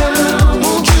down.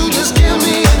 Won't you just give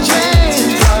me a chance?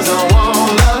 'Cause I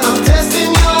want love. I'm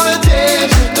testing your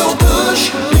attention. Don't push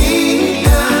me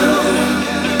down.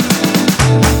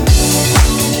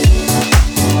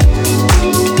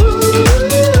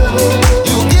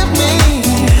 You give me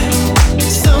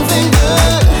something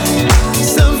good,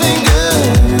 something good.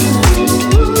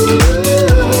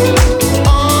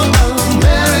 On the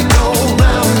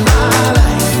merry-go-round my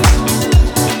life.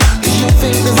 You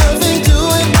think there's nothing to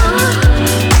it?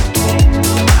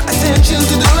 Attention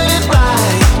to doing it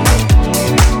right.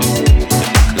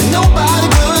 Let nobody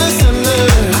put us under.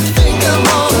 I think I'm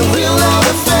on a real love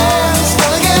affair. It's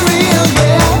gonna get real,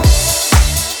 yeah.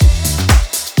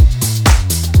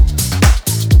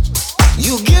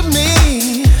 You give me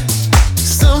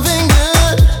something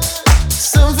good,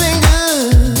 something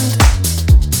good.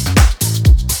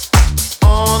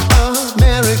 On a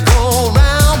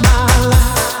merry-go-round my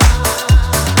life.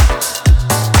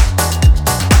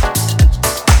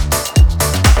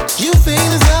 You think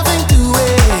there's nothing to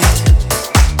it.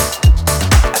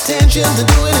 Attention to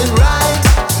doing it right.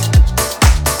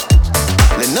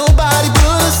 Let nobody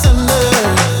put us under.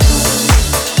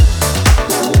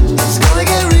 It's gonna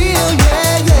get real,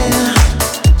 yeah, yeah.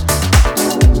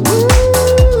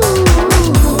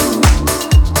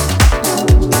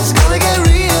 It's gonna get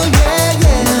real, yeah,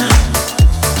 yeah.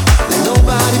 Let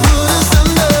nobody put us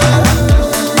under.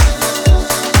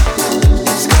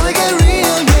 It's gonna get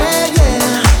real, yeah, yeah.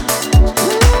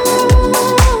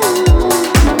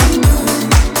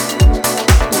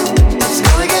 It's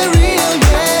gonna get real,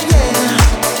 yeah, yeah.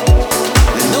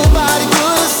 Let nobody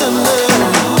put us under.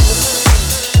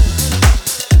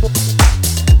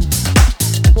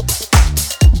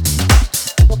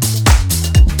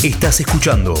 Estás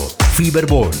escuchando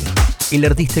Feverball. El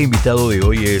artista invitado de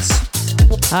hoy es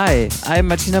Hi, I'm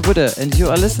Martina Budde, and you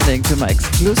are listening to my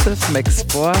exclusive mix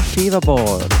for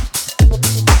Feverball.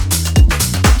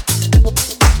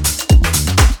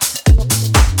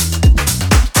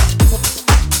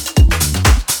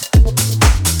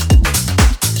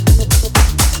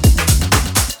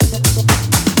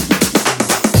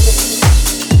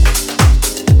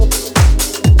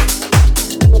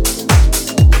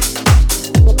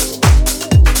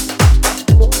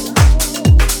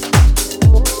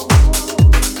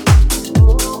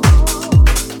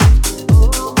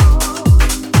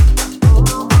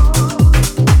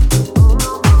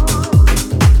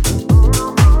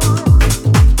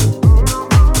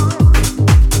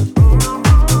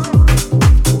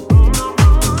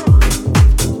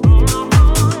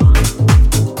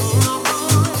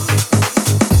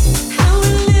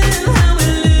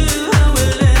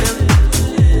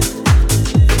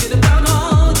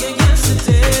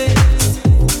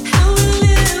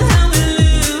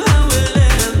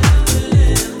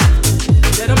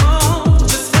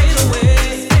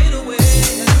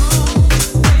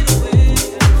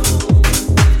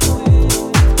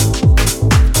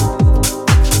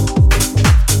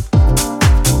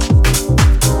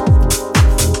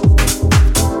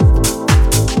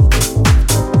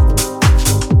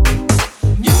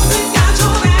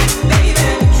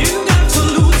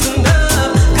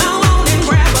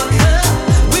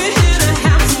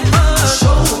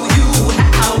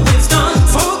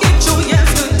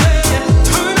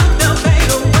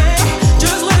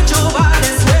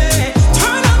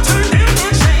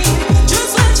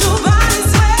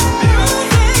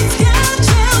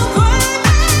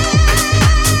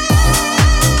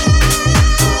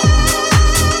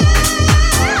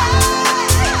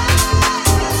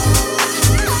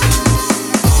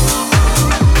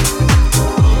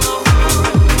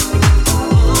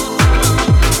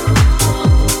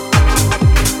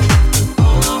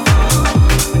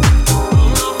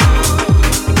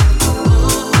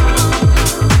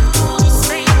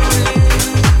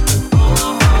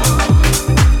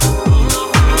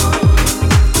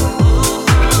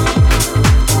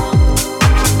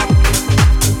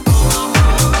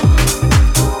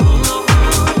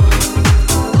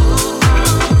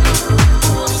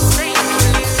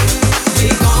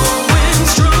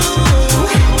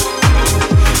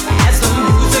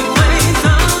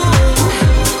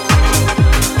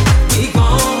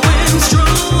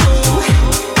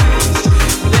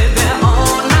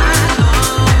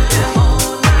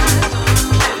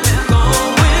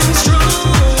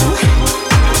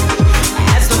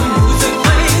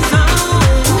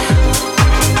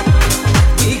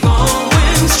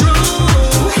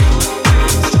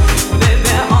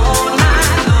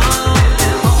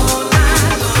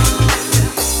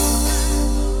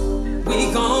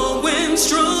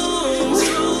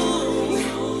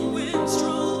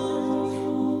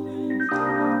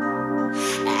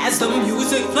 the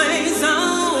music plays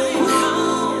on.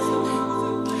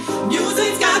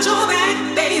 Music's got your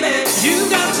back, baby. You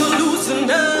got to loosen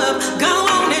up. Go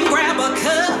on and grab a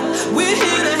cup. We're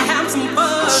here to have some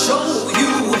fun. Show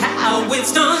you how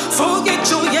it's done. Forget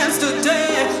your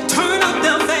yesterday. Turn up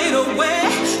the fade away.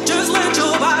 Just let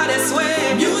your body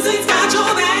sway. Music's got your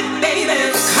back,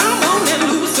 baby. Come on and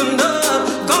loosen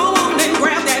up. Go on and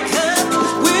grab that cup.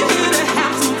 We're here to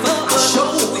have some fun.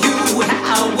 Show you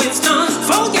how it's done.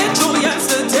 Forget your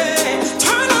yesterday.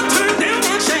 Turn up, turn down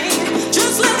that shade.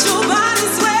 Just let your body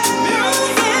sway.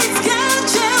 Music's got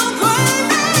you crazy.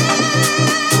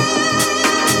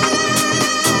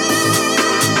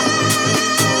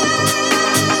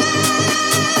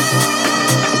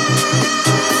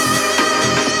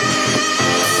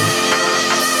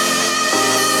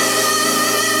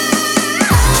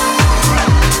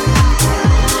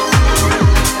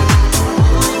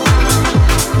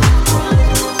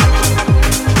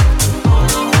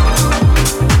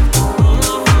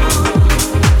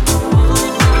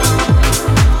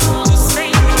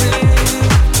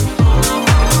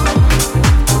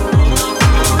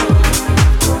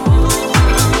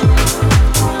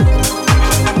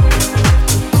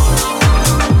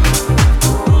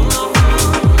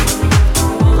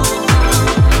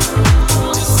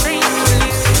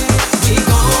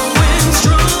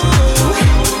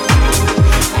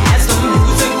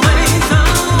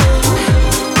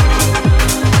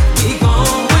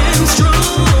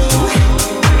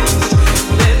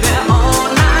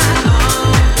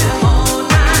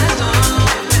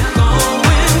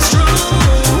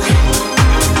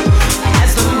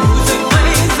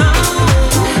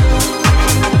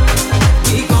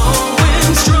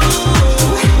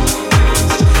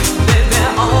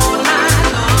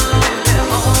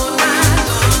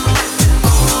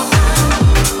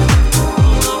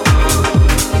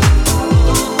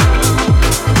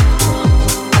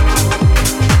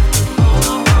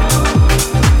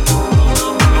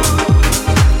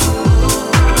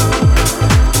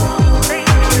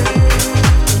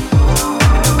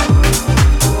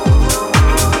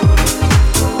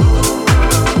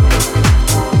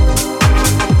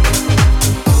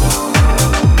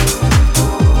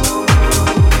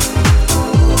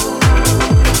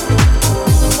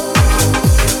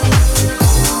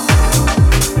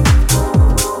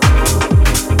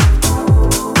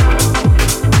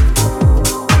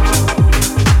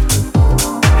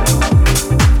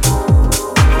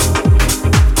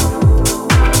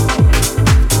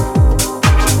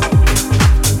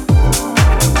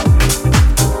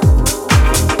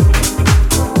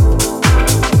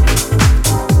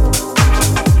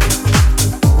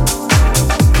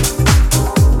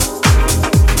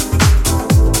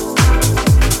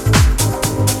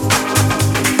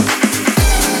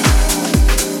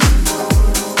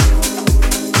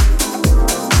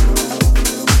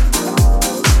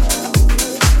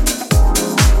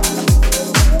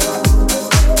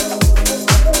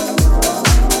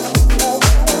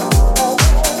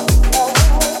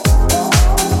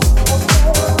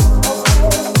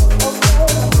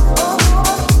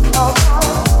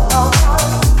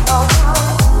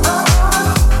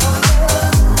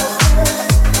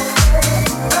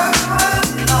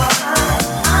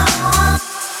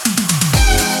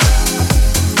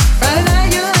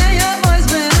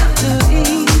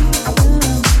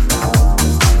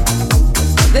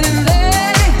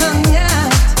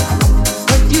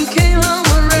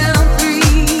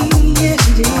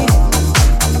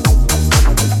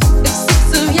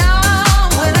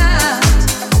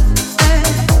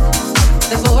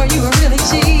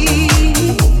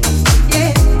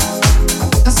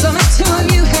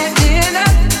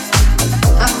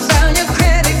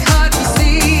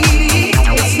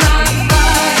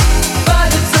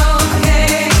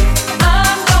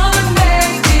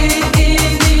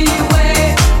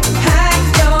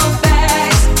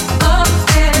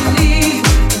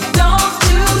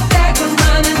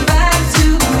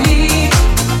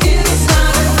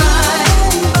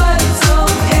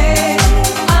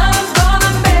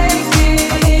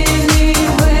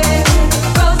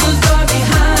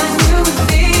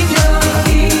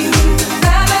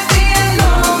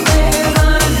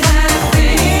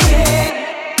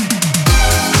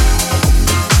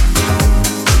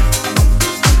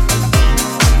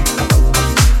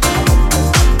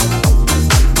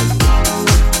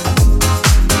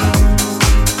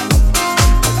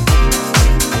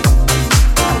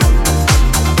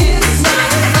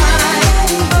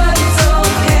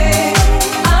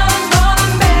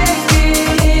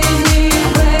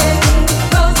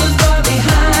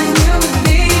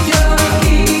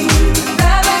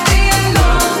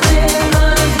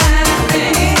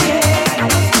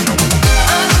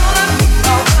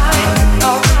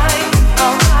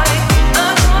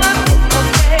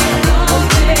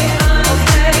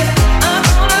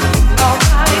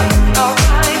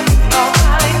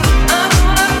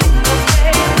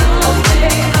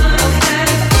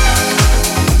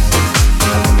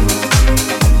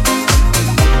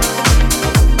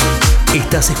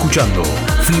 escuchando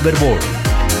Feverball.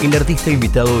 El artista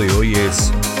invitado de hoy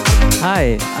es...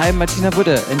 Hi, I'm Martina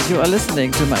Budde and you are listening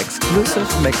to my exclusive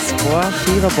mix for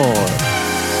Feverball.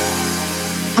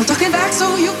 I'm talking back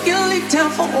so you can leave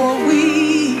town for a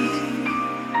week.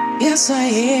 Yes, I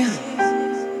am.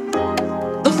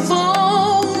 The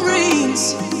phone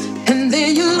rings and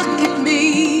then you look at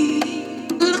me.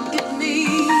 Look at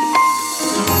me.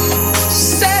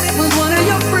 She said it was one of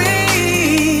your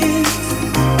friends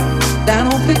down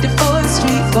on 54th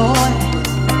Street, boy.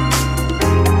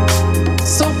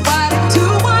 So why did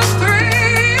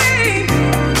 213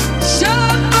 show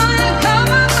up and come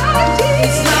out?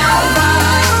 It's not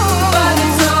right, but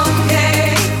it's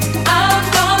okay. I'm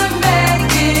gonna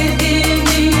make it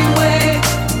anyway.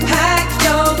 Pack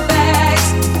your bags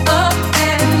up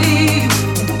and leave.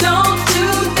 Don't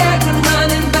you dare come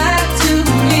running back to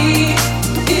me.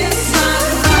 It's not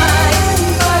right,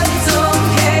 but it's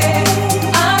okay.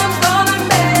 I'm gonna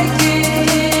make it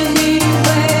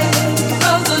anyway.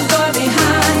 Close the door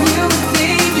behind you,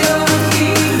 leave your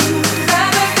key.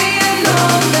 Rather be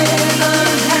alone than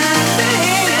unhappy. It's not right, but it's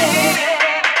okay.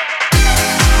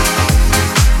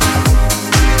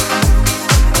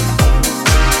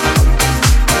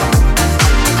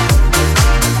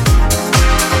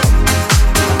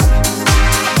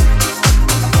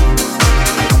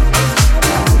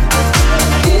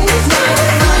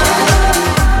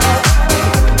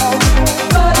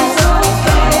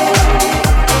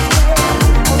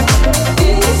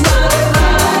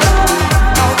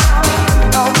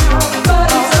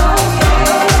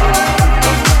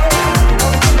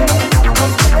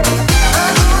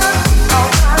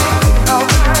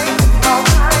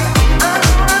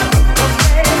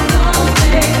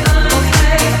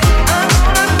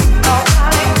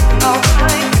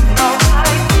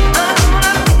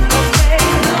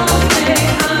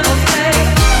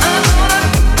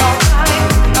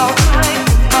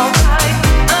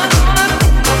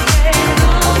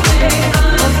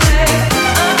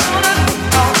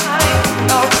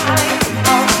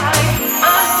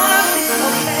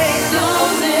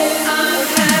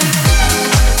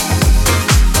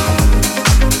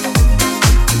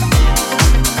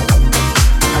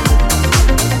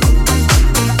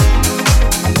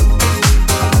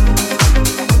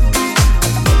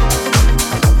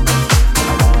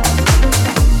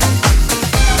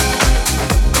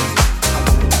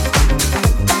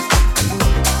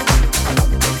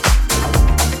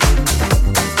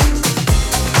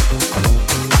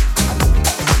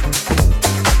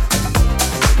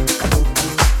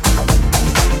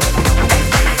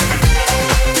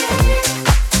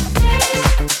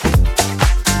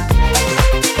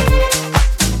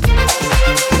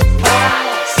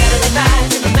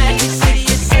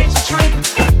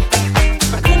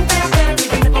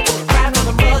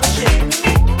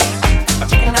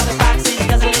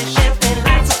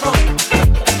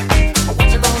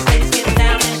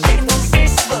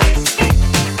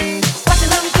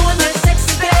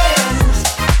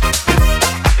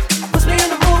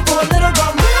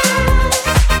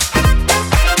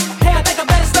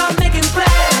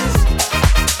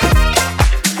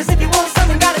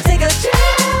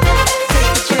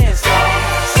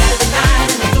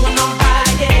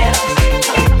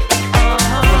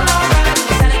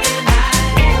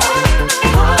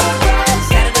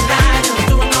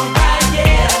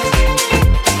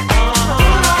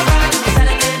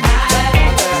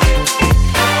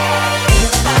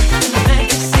 right,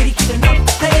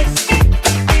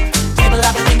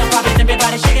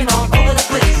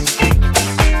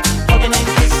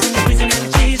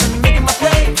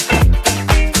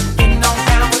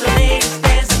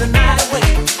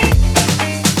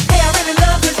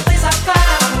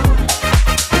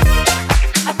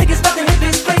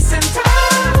 but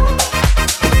it's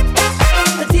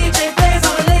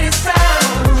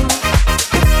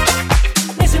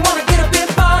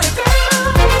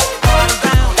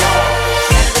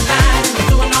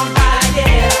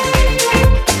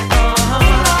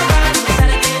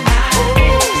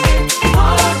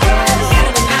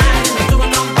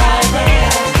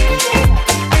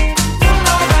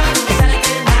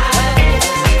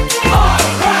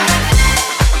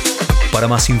Para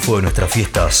más info de nuestras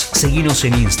fiestas, seguinos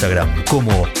en Instagram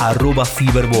como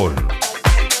 @Feverball.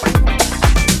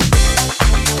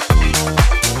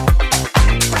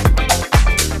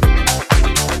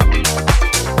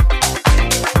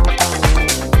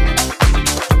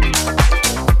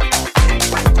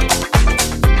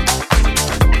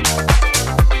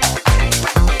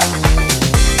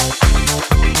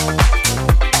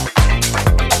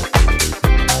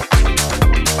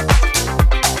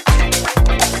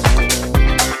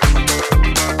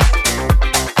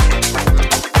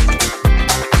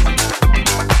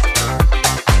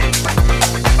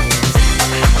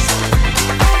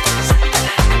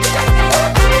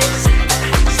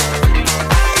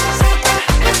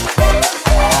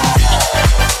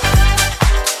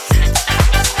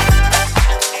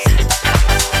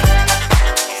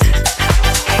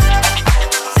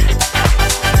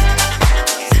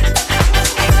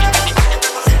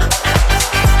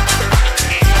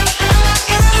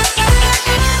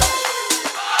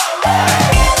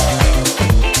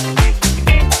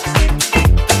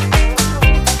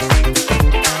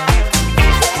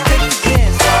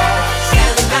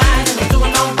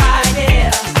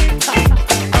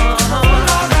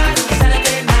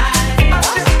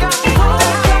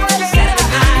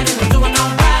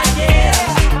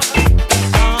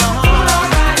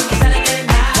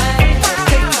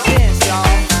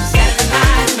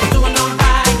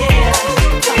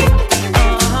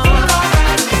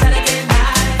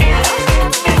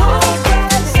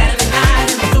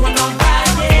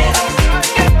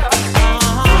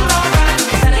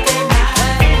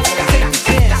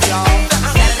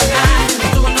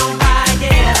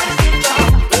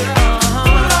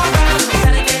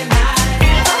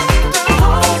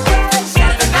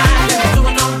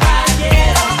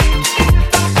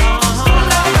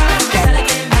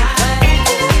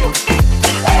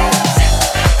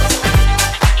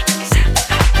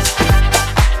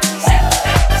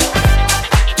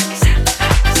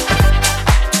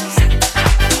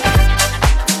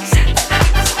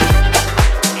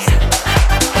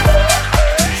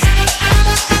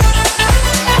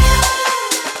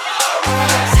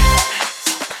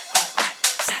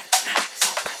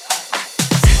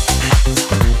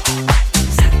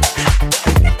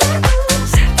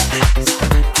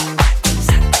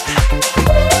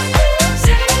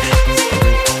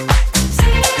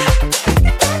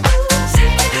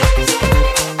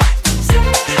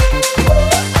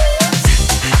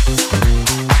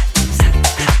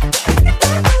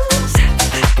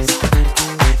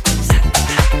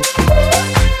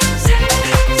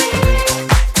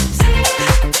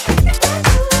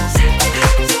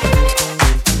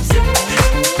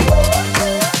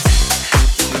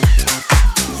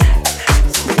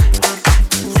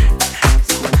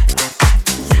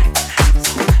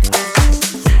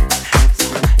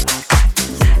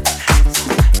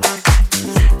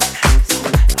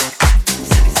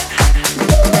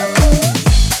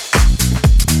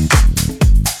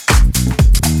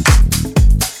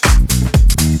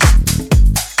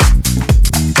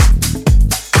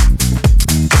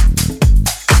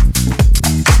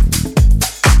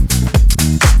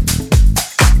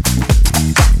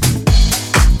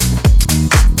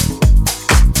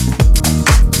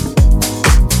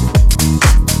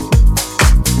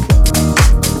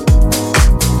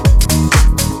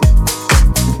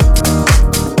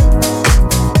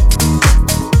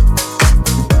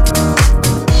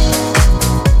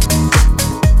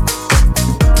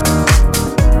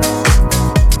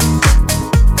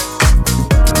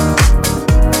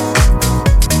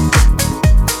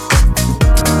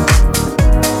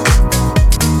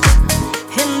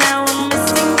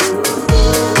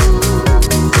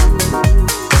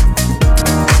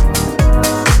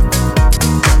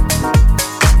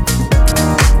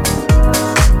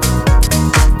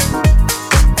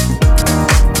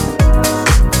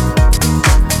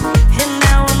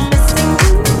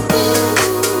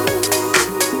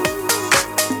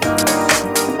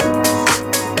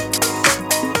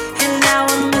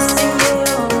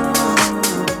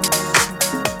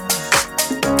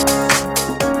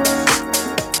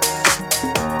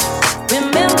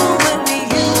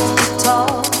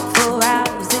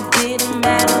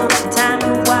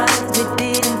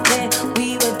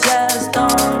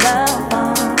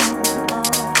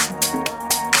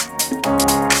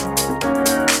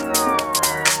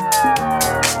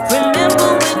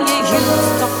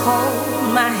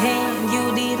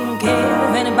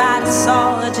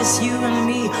 just you and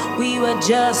me. We were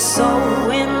just so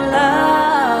in love,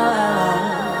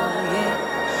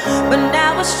 yeah. But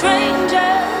now we're strangers,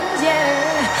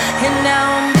 yeah. And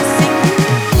now I'm missing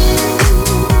you.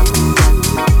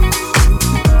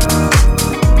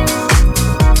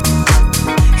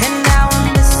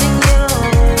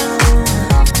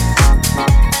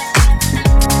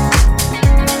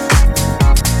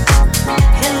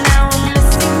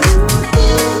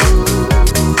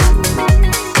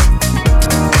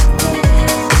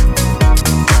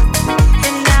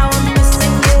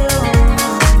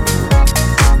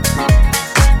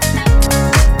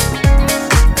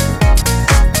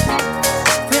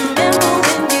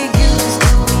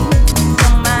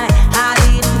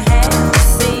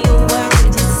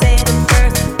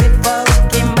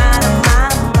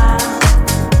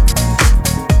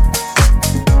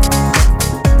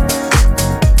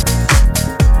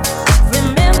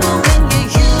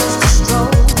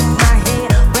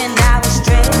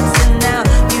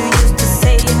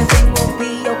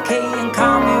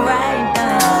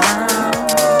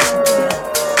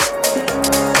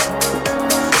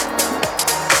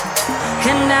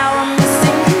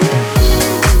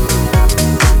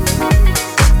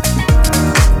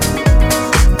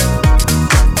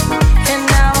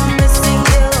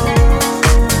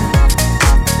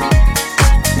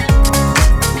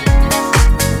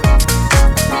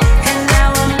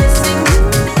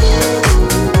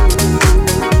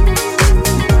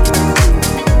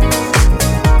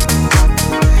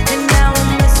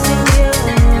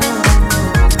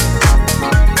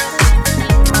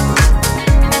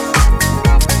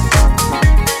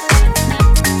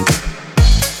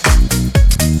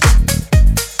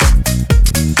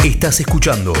 Estás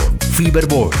escuchando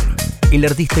Feverball. El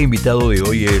artista invitado de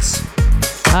hoy es...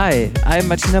 Hi, I'm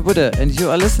Martina Budde and you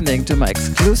are listening to my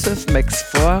exclusive mix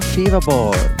for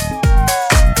Feverball.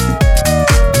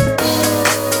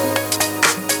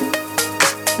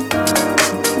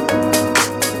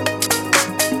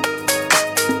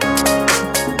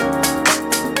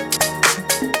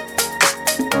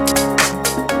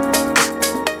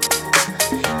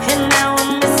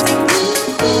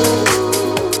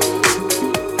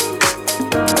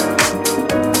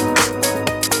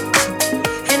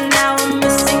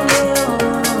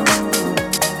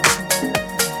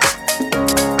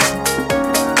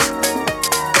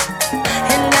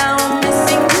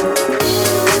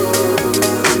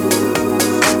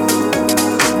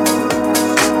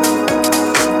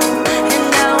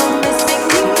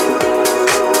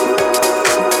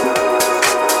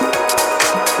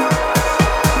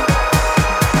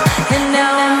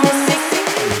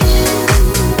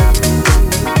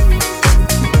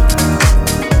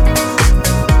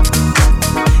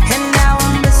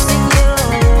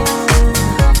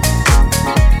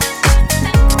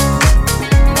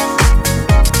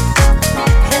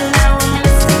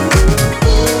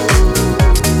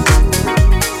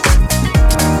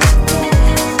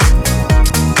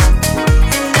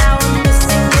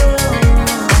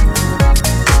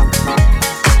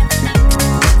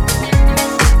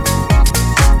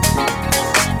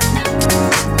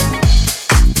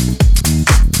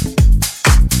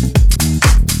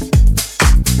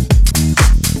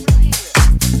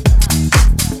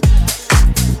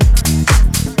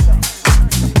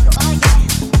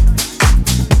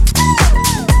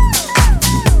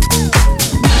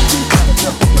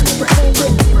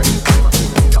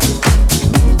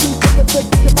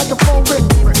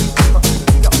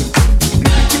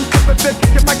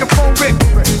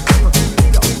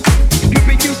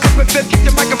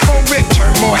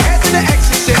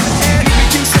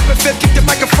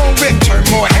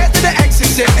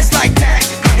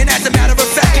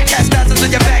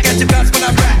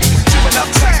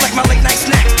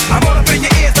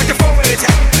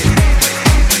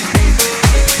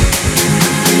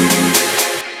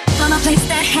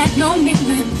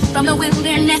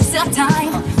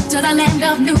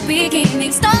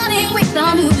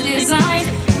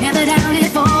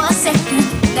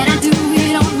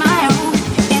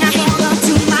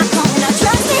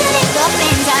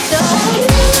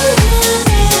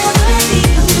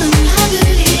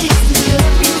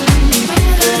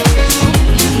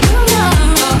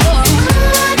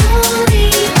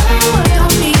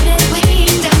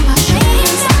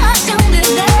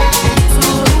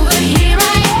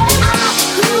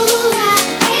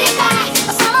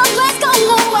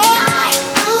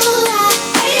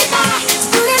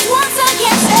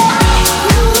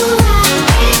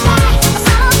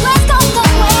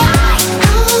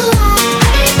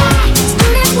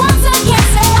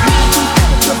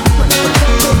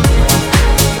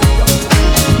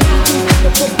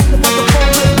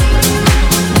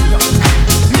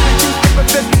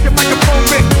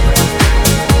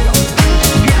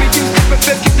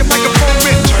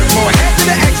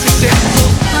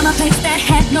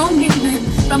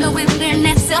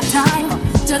 our time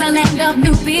to the land of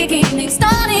new beginnings,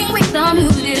 starting with a new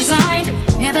design.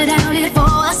 Never doubted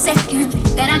for a second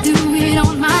that I'd do it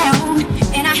on my own,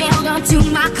 and I held on to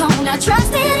my corner,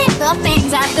 trusting in the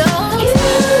things I do.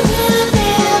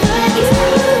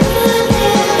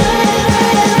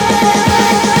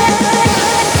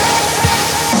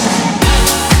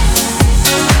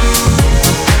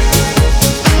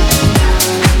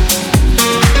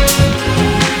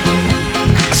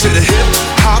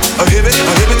 A hip it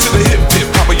to the hip hip,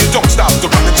 Papa, you don't stop the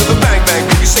rocket to the bang bang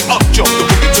boogie. Say up jump the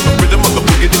boogie to the rhythm of the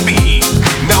boogie to beat.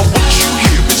 Now what you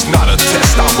hear is not a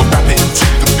test, I'm a rapping to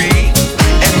the beat.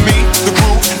 And me, the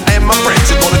groove, and my friends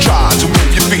are gonna try to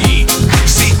move your feet.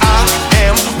 See, I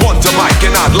am Wonder Mike,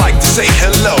 and I'd like to say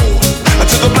hello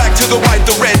to the black, to the white,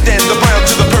 the red, and the brown,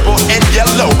 to the purple and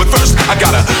yellow. But first, I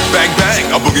gotta bang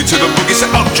bang, a boogie to the boogie. Say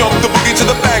up jump the boogie to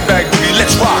the bang bang boogie.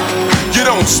 Let's rock. You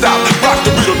don't stop, rock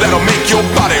the rhythm that'll make your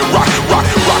body rock, rock,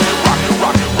 rock, rock, rock,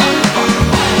 rock, rock.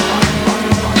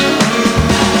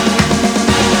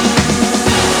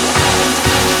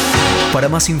 Para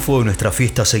más info de nuestra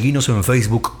fiesta, seguinos en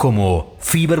Facebook como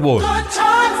Feverball.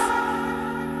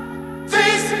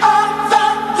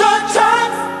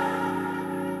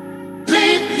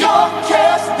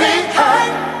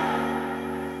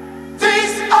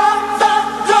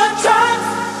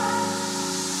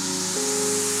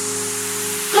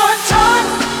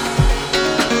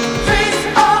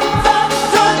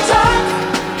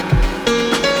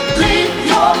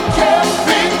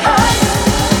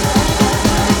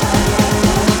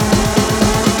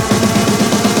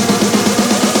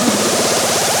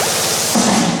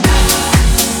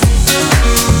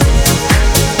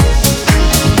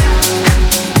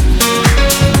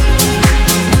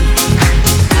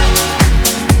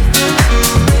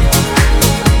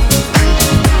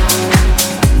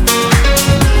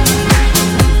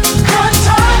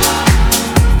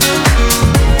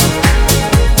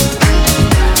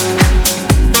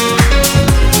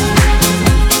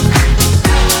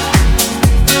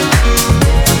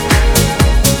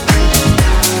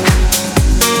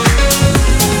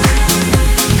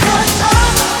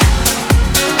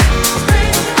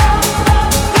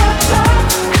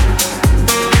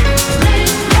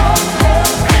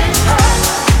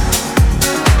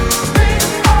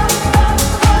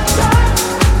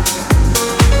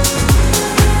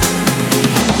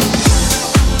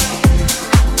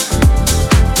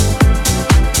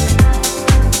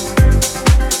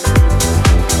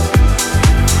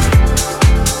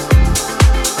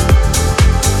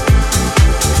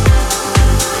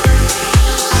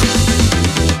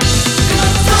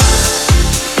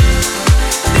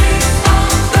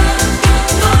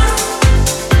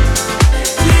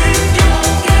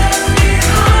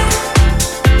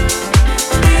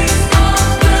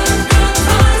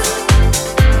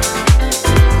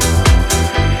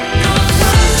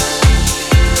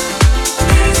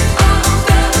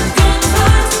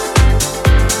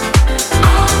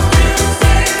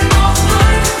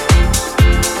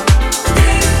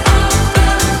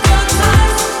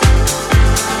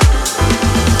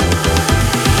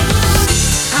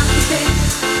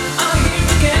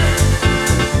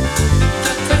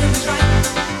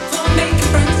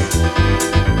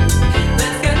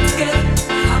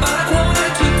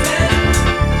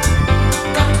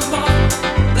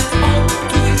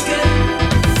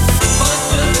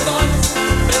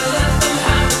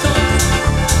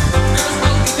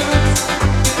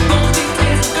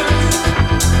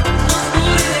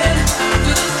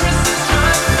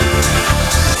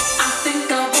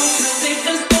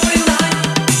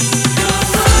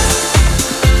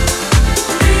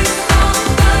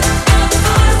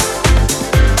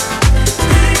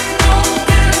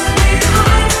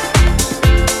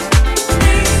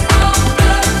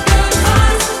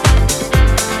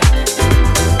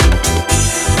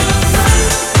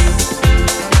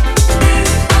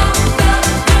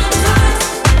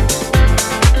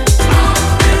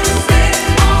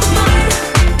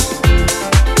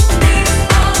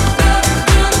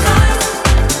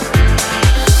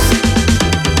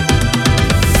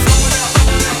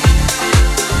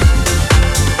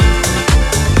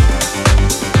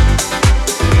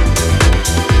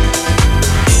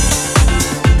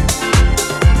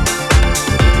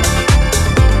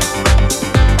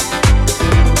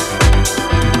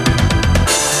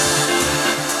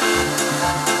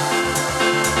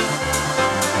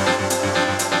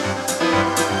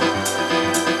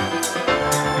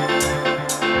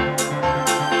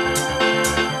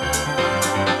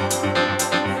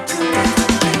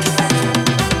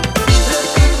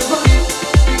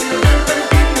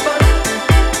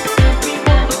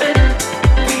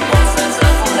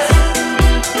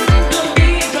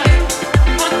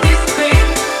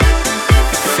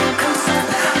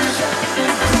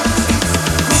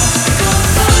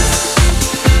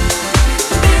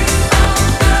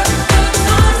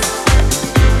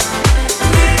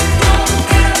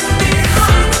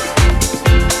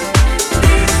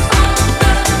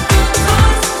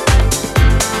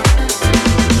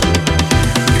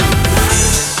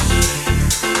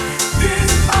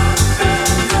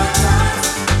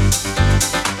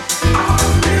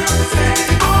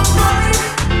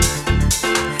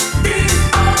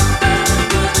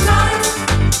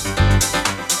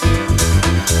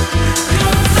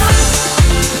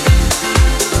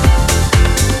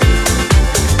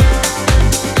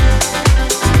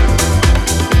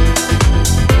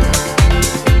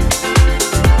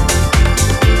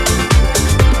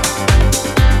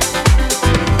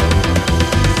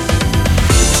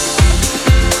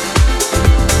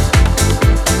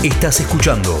 Estás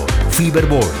escuchando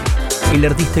Feverball. El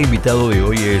artista invitado de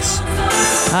hoy es...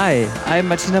 Hi, I'm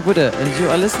Martina Budde and you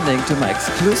are listening to my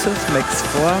exclusive mix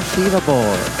for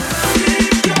Feverball.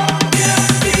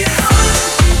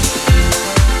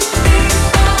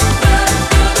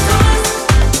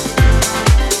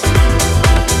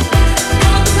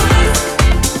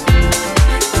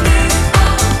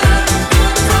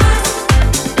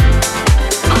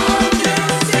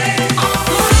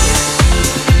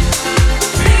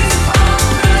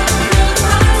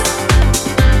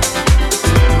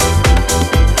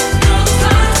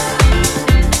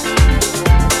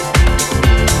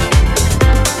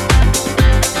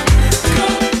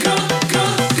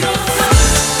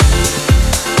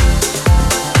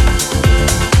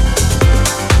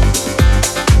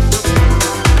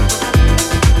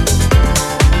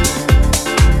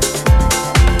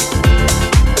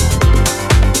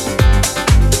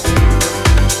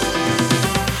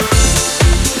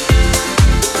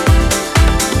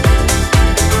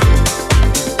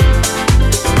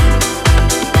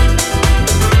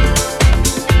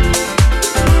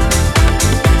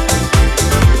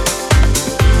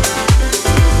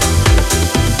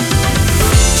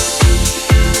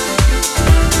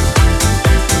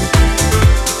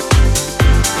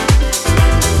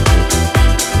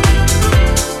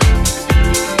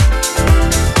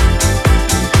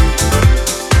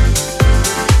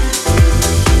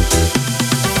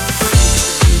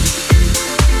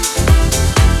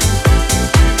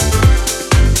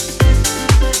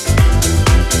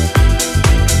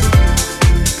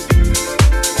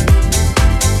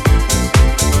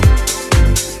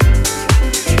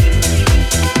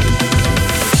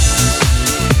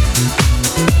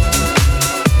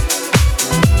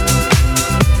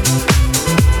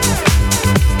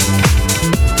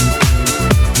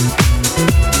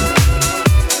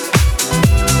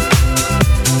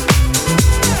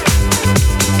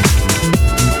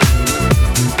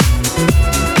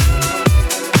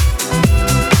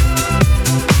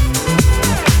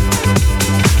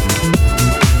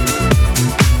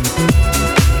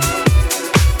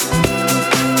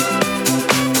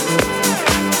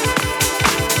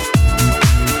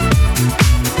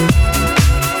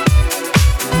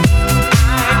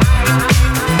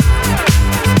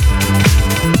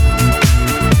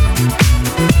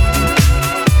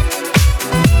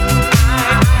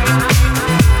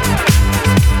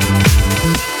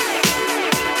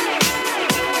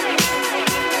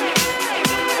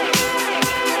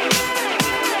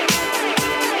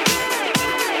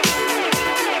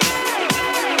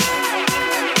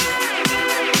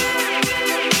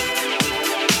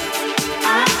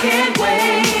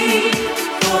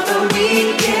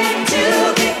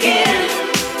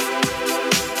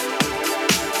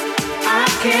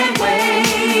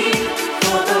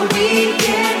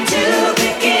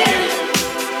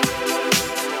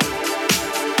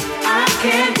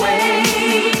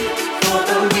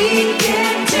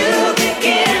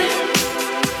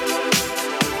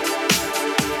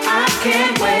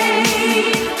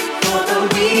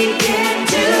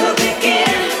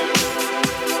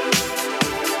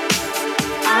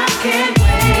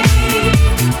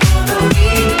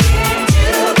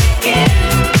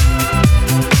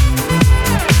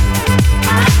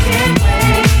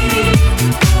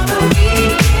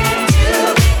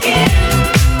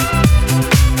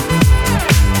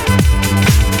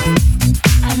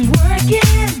 Today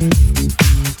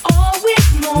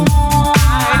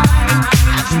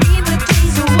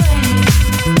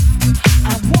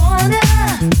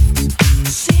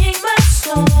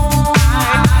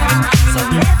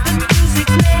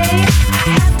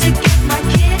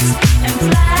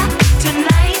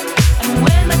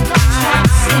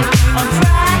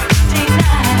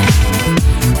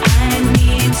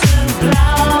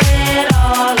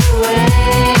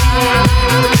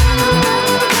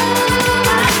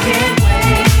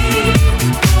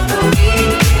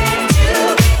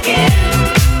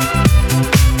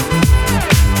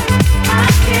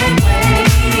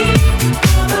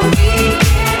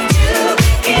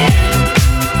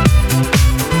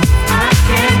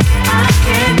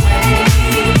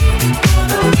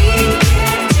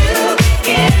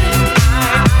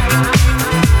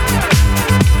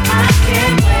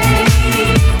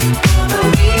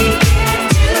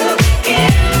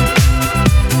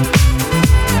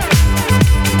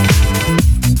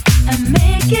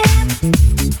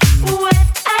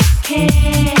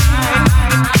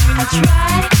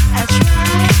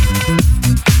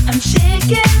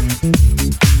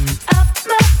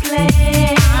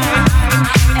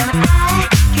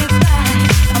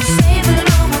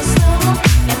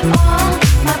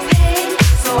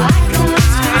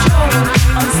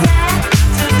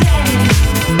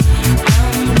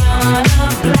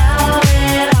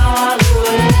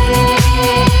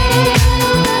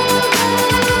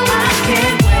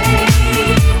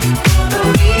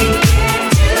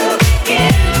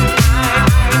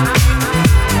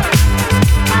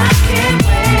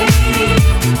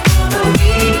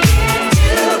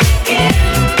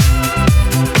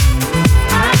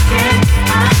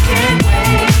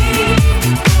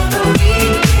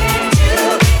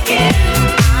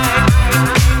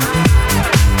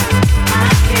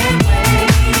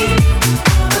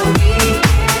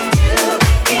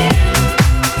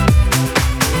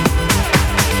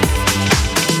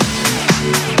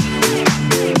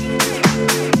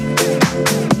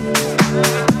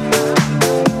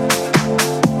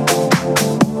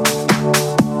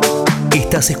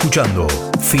Estás escuchando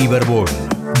Feverball,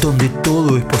 donde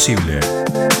todo es posible.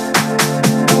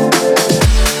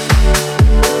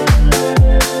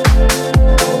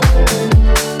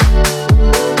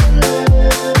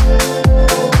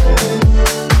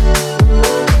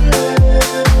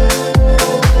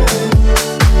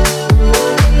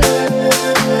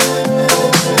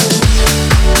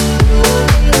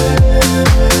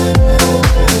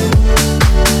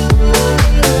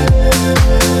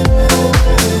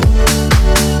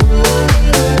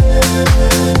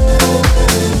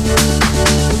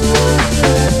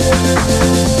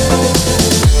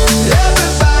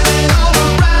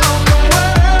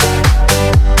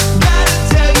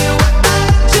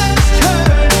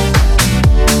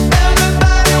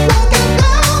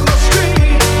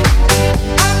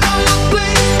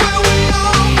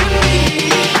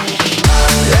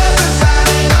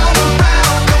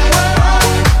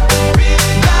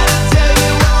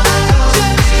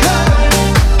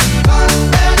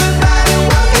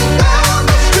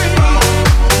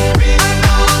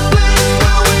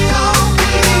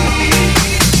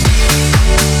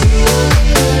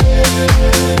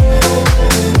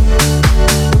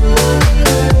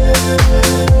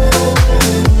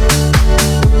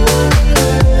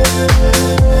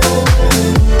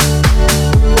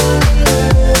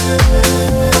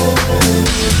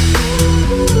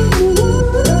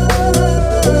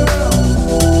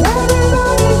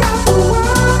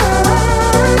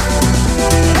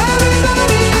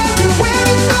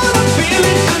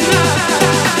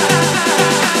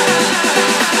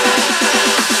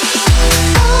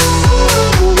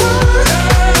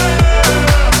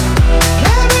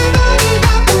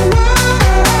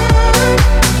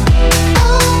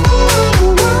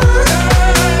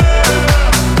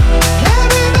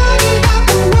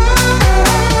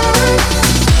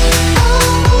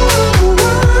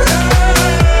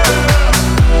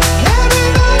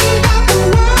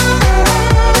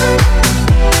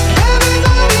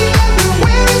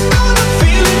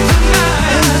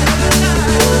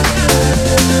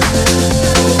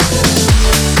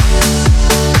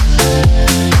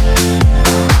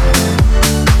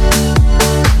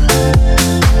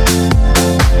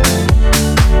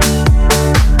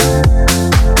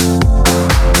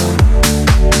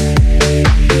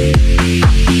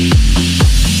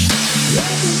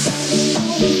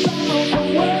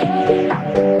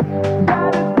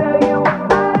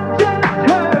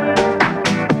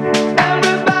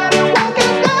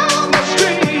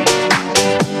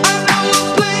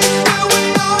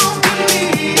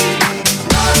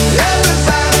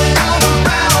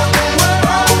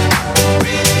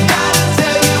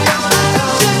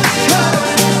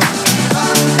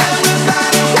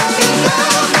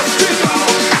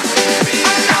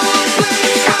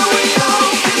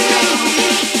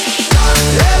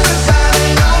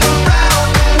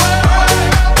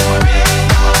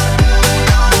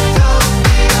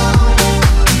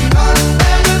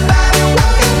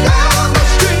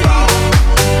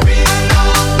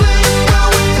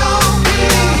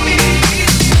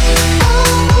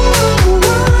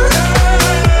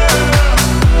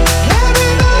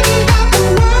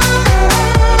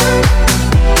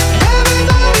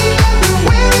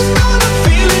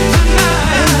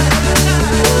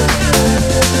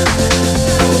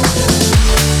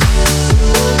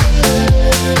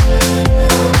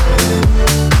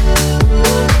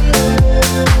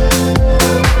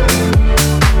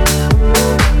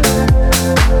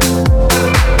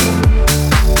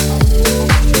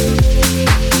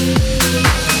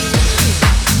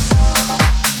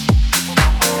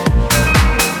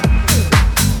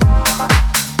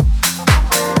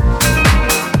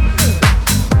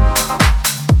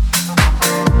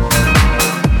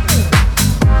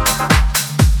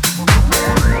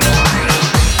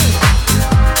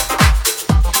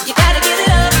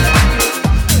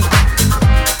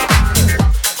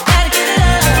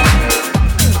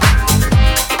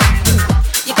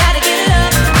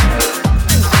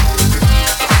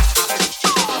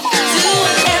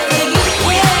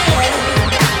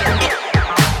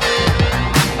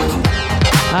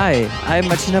 Hi, I'm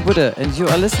Martina Budde and you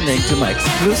are listening to my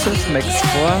exclusive mix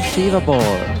for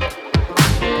Feverball.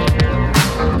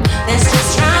 That's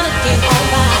just trying to get on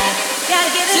by.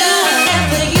 Gotta get it up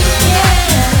after you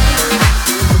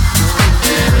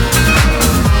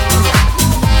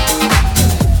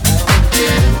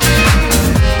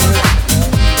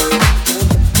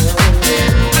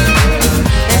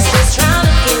That's just trying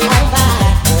to get on by.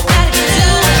 Gotta get to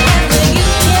it after you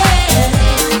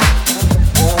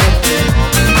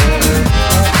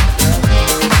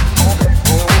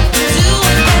Do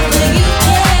it after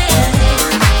you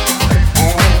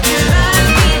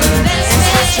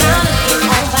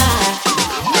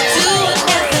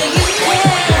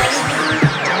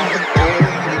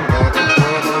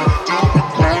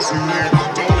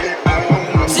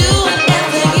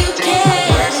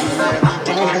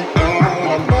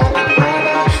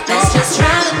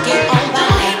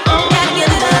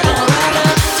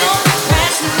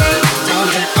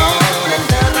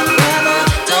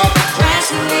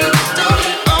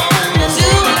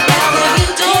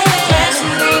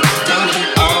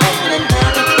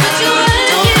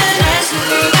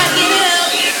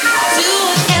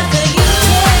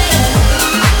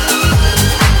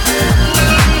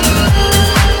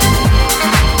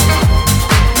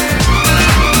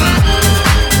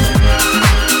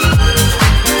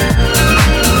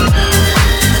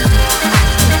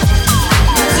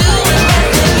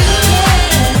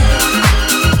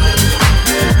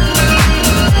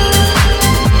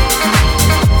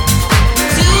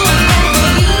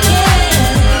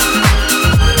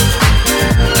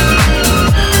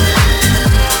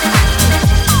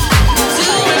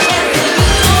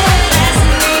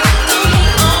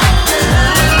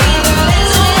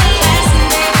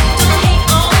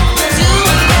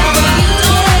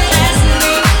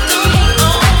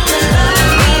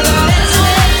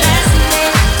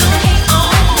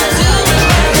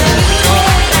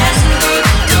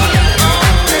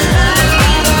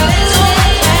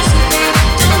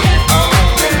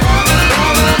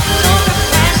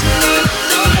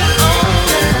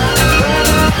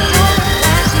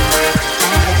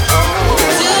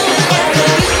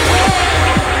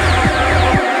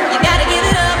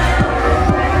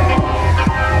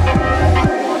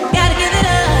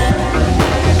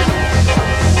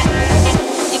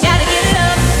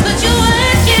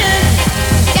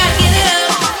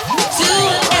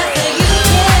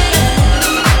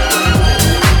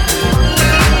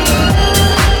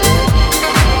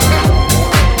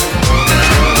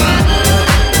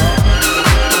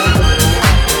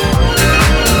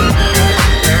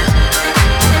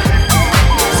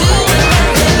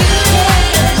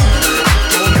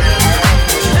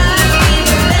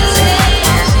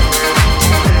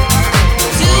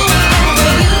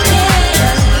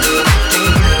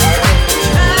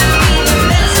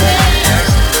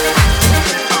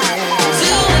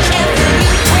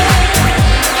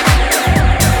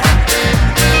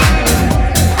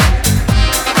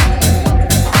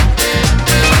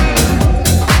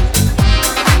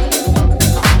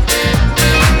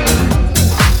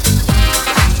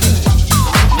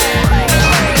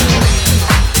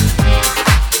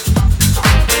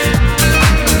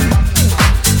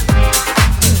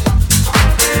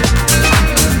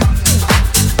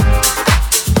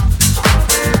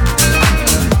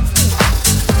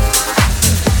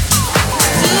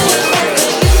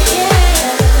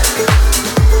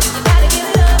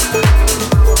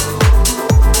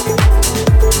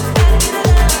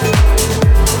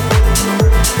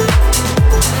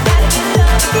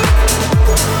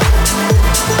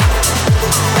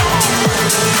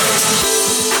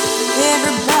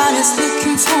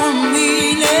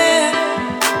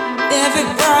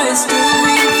Nobody's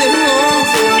doing their own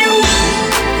thing.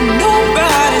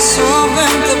 Nobody's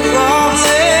solving the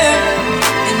problem,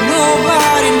 and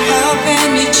nobody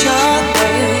helping each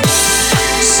other.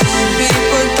 Some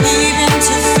people give in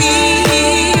to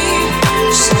fear,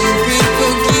 some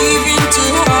people give in to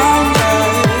hunger.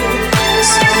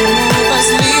 Some of us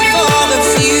live for the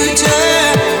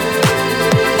future,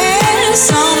 and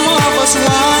some of us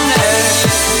wonder.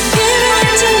 Giving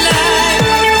into life,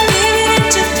 giving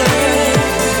into love.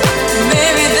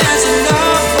 Maybe there's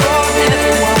enough for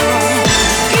everyone.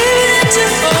 Giving into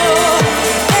hope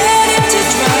and into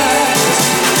drugs.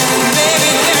 Maybe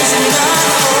there's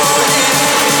enough for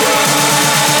everyone.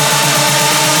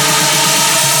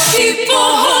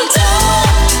 People hold on.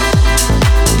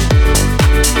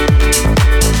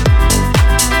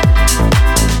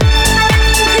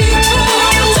 People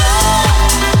hold on. People hold on.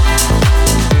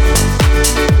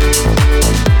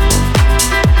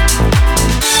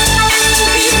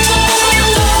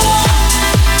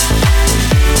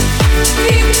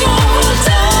 People hold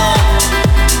on.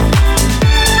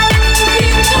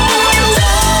 People hold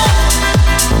on.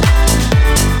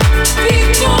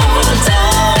 People hold on.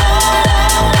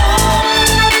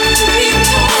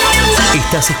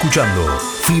 Estás escuchando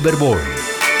Feverball.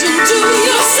 Don't do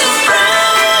yourself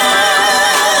wrong.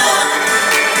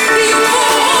 People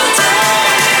hold on.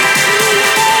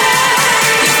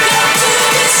 You've got to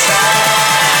be strong.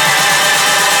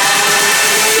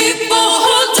 People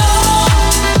hold on.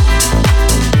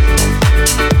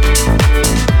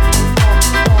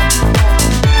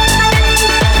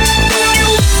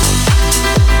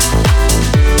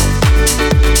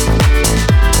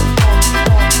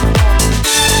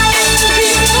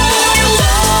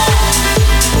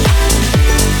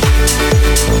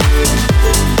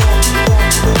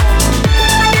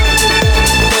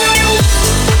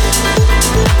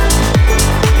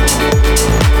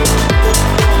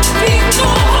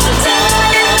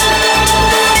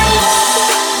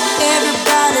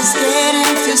 Everybody's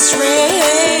getting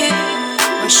frustrated.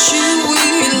 Why should we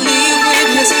live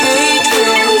with his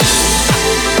hatred?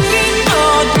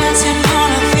 People dancing on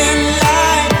a thin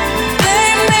line. They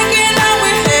making out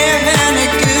we're having a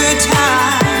good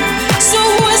time. So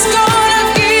who's gonna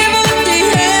give us the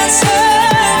answer?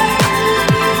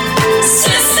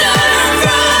 Sister and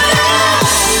brother,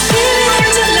 give it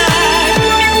into life,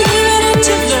 give it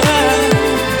into love.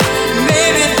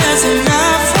 Maybe there's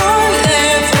enough for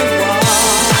everyone.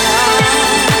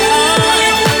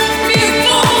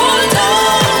 People hold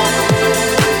on.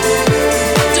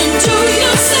 Don't do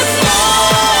yourself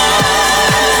wrong.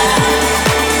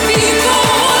 People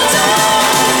hold on.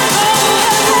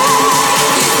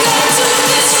 You've got to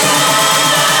be strong.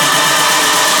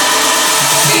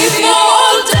 People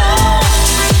hold on.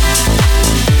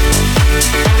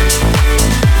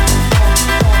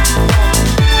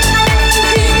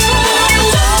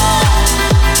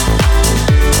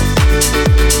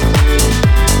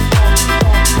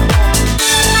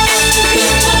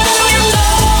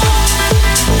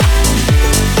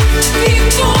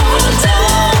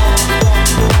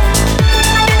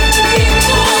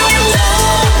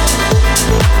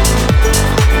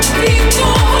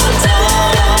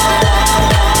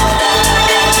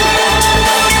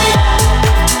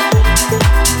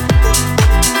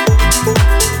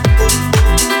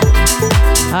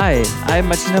 Hi, I'm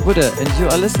Martina Budde, and you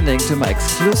are listening to my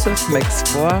exclusive mix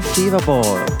for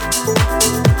Feverball.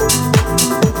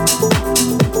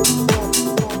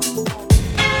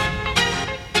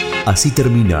 Así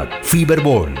termina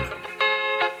Feverball.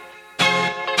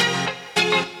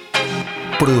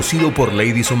 Producido por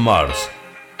Ladies on Mars.